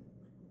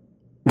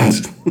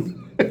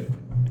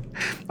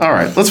 All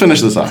right, let's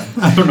finish this off.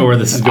 I don't know where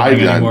this is going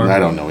anymore. I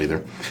don't know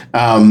either.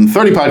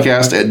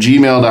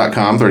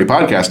 30podcast@gmail.com,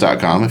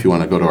 30podcast.com if you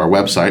want to go to our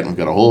website. We've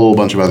got a whole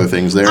bunch of other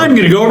things there. I'm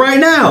going to go right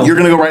now. You're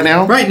going to go right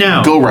now? Right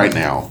now. Go right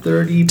now.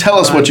 30. Tell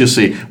us what you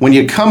see. When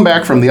you come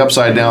back from the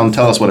upside down,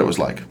 tell us what it was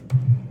like.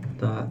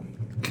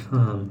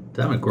 .com.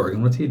 Damn it,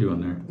 Gorgon. What's he doing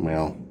there?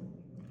 Well,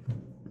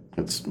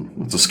 it's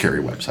a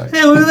scary website.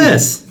 Hey, look at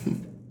this.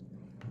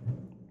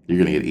 You're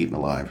going to get eaten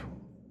alive.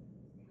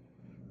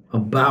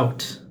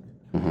 About.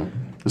 Mm-hmm.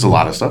 There's a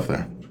lot of stuff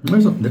there.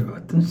 There's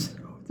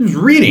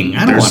reading.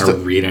 I don't want to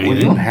read anything. Well,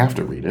 you don't have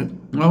to read it.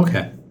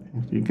 Okay.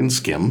 You can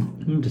skim.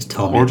 You can just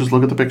tell me. Or just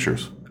look at the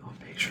pictures. Oh,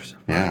 pictures.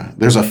 Yeah.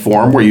 There's a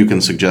form where you can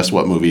suggest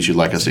what movies you'd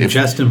like us to see.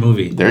 Suggest a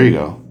movie. There you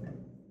go.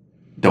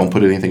 Don't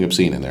put anything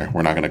obscene in there.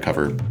 We're not going to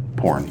cover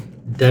porn.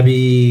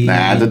 Debbie.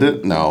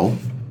 No.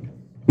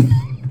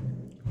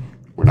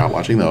 We're not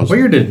watching those.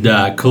 Where did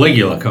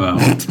Caligula come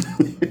out?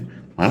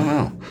 I don't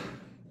know.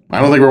 I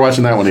don't think we're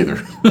watching that one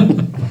either.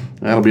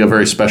 That'll be a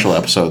very special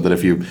episode that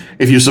if you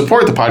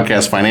support the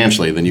podcast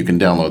financially, then you can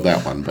download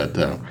that one. But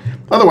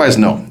otherwise,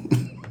 no.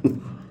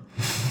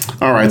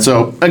 All right.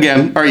 So,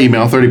 again, our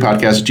email,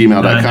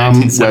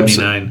 30podcast@gmail.com.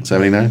 1979.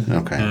 79?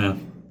 Okay. Yeah.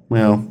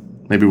 Well,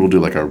 maybe we'll do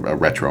like a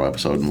retro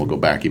episode and we'll go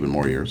back even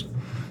more years.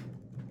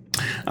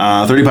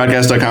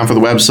 30podcast.com for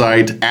the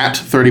website, at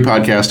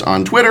 30podcast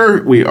on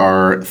Twitter. We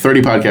are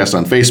 30podcast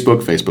on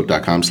Facebook,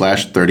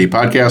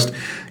 facebook.com/30podcast.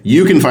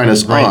 You can find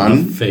us on...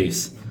 in the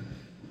face.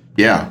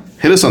 Yeah.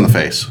 Hit us on the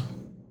face.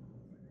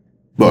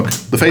 The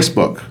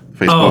Facebook.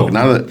 Oh.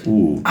 Now that...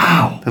 Ooh.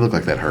 Ow. That looked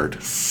like that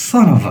hurt.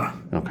 Son of a...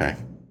 Okay.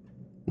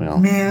 Well,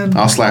 man.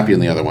 I'll slap you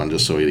in the other one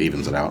just so it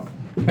evens it out.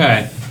 All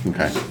right.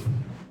 Okay.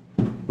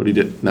 What do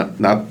you do? No,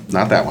 not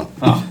that one.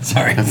 Oh,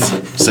 sorry.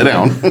 Sit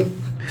down.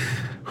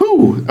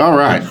 Whew. All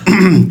right.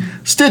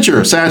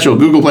 Stitcher, Satchel,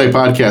 Google Play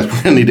Podcast.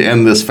 We're going to need to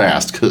end this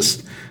fast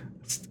because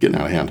it's getting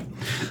out of hand.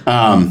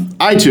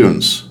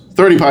 iTunes,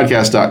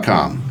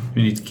 30podcast.com.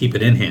 We need to keep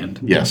it in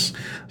hand. Yes.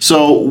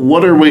 So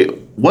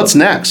what's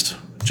next,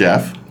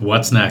 Jeff?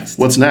 What's next?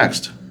 What's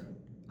next?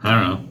 I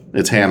don't know.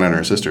 It's Hannah and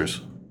her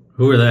sisters.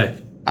 Who are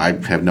they? I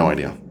have no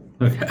idea.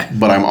 Okay.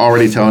 But I'm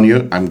already telling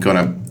you, I'm going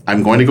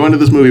to go into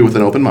this movie with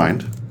an open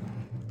mind,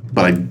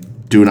 but I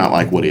do not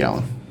like Woody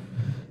Allen.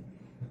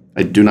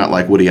 I do not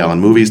like Woody Allen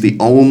movies. The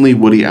only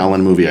Woody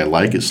Allen movie I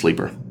like is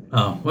Sleeper.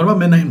 Oh, what about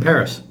Midnight in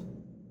Paris?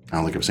 I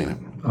don't think I've seen it.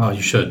 Oh,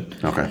 you should.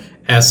 Okay.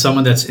 As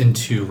someone that's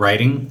into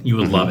writing, you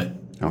would love it.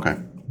 Okay.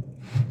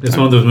 It's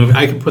one of those movies.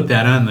 I could put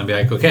that on and be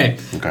like, okay,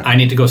 I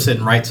need to go sit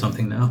and write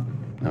something now.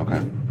 Okay.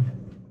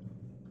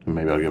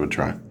 Maybe I'll give it a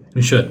try.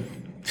 You should.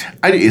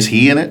 Is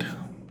he in it?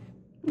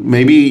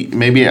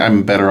 Maybe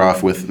I'm better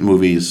off with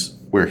movies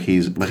where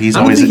he's I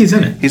don't think he's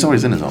in it. He's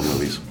always in his own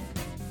movies.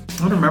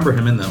 I don't remember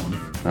him in that one.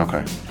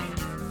 Okay.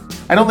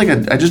 I don't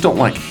think I just don't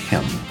like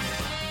him.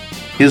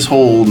 His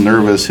whole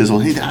nervous,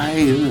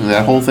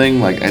 that whole thing,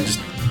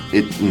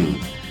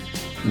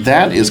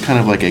 that is kind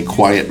of like a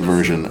quiet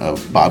version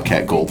of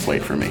Bobcat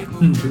Goldthwait for me.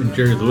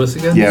 Jerry Lewis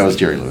again? Yeah, it was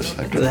Jerry Lewis.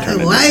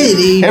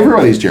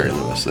 Everybody's Jerry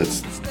Lewis.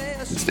 It's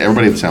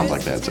everybody that sounds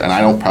like that. And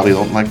I probably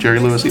don't like Jerry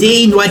Lewis either.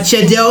 Dean, what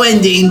you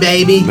doing, Dean,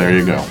 baby? There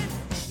you go.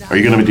 Are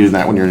you going to be doing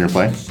that when you're in your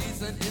play?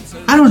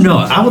 I don't know.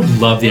 I would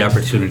love the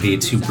opportunity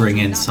to bring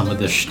in some of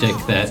the shtick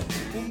that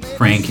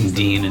Frank and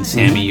Dean and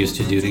Sammy used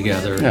to do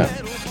together in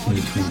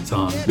between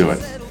songs. Do it.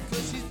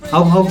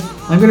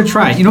 I'm going to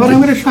try. You know what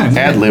I'm going to try?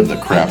 Ad-lib the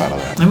crap out of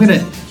that. I'm going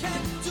to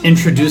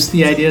introduce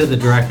the idea to the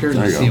director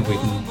and see if we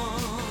can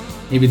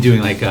maybe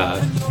doing like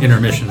a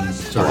intermission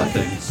sort of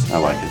thing. I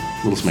like it.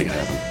 Let's make it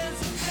happen.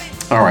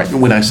 All right.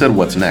 When I said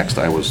what's next,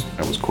 I was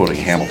quoting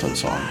a Hamilton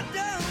song.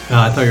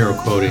 I thought you were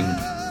quoting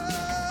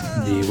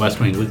the West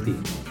Wing Weekly.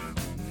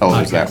 Oh,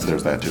 there's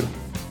that too.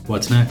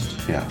 What's next?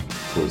 Yeah,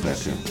 there's that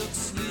too.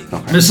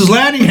 Okay. Mrs.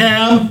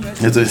 Ladingham!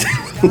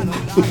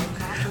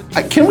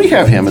 Can we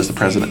have him as the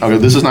president? Okay,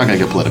 this is not going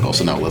to get political,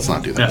 so no, let's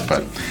not do that. Yeah.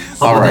 But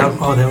all right,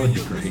 that would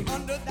be great.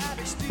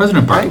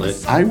 President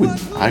Bartlett. I would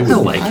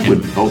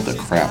vote the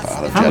crap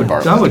out of Jed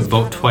Bartlett. I would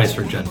vote twice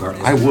for Jed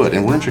Bartlett. I would,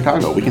 and we're in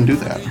Chicago. We can do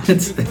that.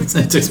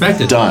 It's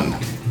expected. Done.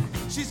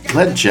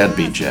 Let Jed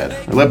be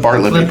Jed. Or let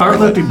Bartlett be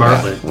Bartlett. Bartlett. Be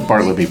Bartlett. Yeah, let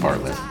Bartlett be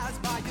Bartlett.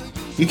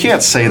 You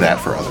can't say that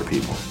for other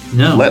people.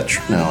 No. No,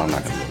 I'm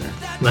not going to go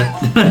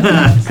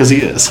there. Because he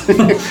is.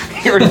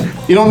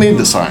 You don't need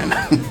the sign.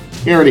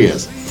 He already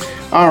is.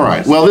 All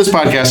right. Well, this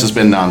podcast has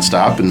been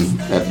nonstop, and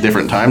at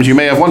different times you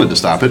may have wanted to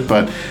stop it,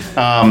 but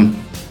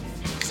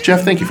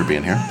Jeff, thank you for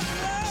being here.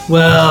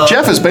 Well,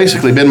 Jeff has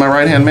basically been my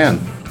right-hand man.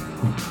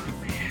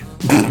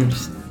 You're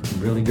just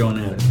really going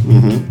at it.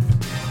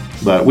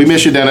 Mm-hmm. But we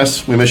miss you,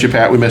 Dennis. We miss you,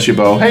 Pat. We miss you,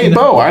 Bo. Hey,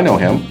 Bo, I know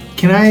him.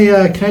 Can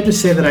I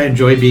just say that I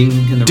enjoy being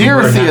in the room Dear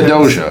where it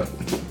Theodosia.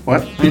 happens?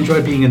 What? I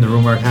enjoy being in the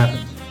room where it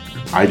happens.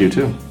 I do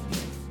too.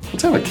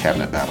 Let's have a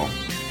cabinet battle.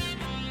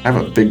 I have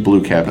a big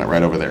blue cabinet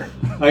right over there.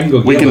 I can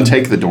go. We can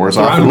take the doors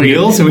off. On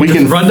wheels, and we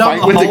can run down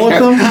the hall with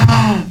them.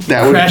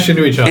 That would crash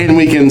into each other, and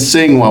we can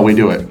sing while we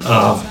do it.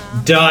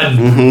 Oh, done.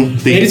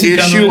 Mm-hmm. The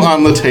issue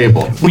on the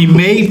table. We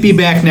may be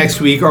back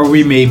next week, or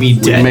we may be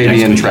dead. We may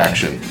be in week.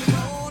 traction.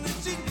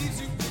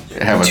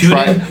 Have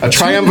a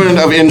triumvirate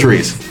of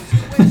injuries.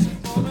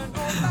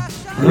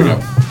 There we go.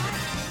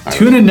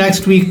 Tune in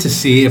next week to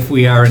see if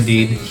we are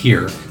indeed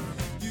here.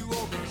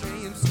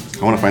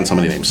 I want to find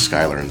somebody named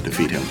Skylar and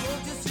defeat him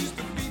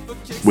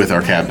with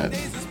our cabinet.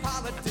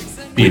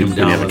 Beat him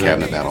down. We have a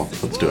cabinet battle.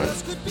 Let's do it.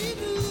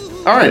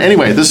 All right.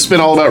 Anyway, this has been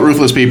all about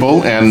ruthless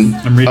people and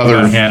I'm reading other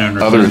about Hannah and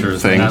her other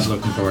sisters. I'm things. not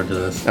looking forward to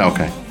this.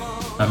 Okay.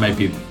 That might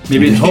be.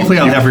 Maybe. Hopefully,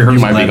 I'll have rehearsal. You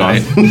might be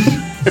gone.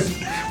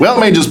 Well, it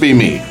may just be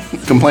me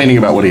complaining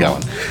about Woody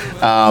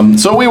Allen.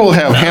 So we will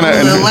have Hannah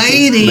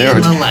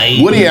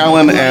and Woody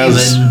Allen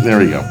as. There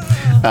we go.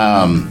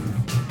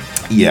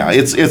 Yeah,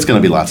 it's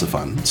going to be lots of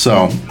fun.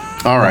 So,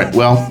 all right.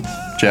 Well,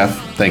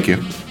 Jeff, thank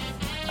you.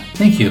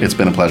 Thank you. It's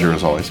been a pleasure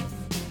as always.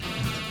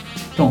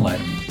 Don't lie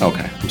to me.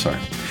 Okay, I'm sorry.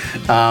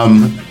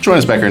 Join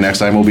us back here next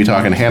time. We'll be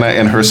talking Hannah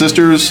and her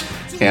sisters,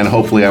 and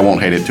hopefully I won't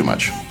hate it too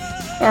much.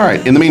 All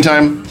right. In the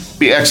meantime,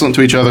 be excellent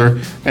to each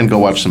other and go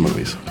watch some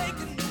movies.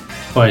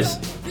 Twice.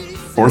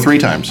 Or 3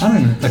 times. I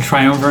don't know. A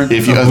triumvirate.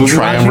 If you a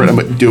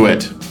triumvirate, do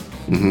it.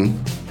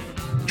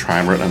 Mm-hmm.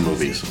 Triumvirate of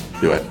movies.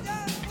 Do it.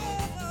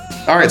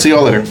 All right. See you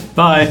all later.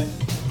 Bye.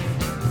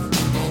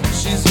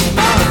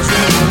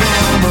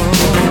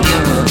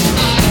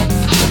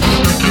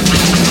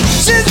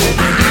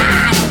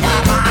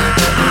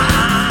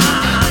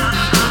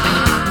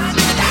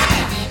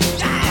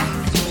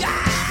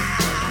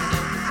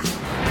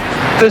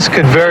 This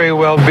could very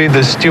well be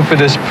the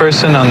stupidest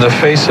person on the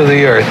face of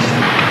the earth.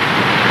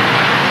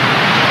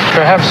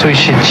 Perhaps we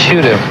should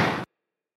shoot him.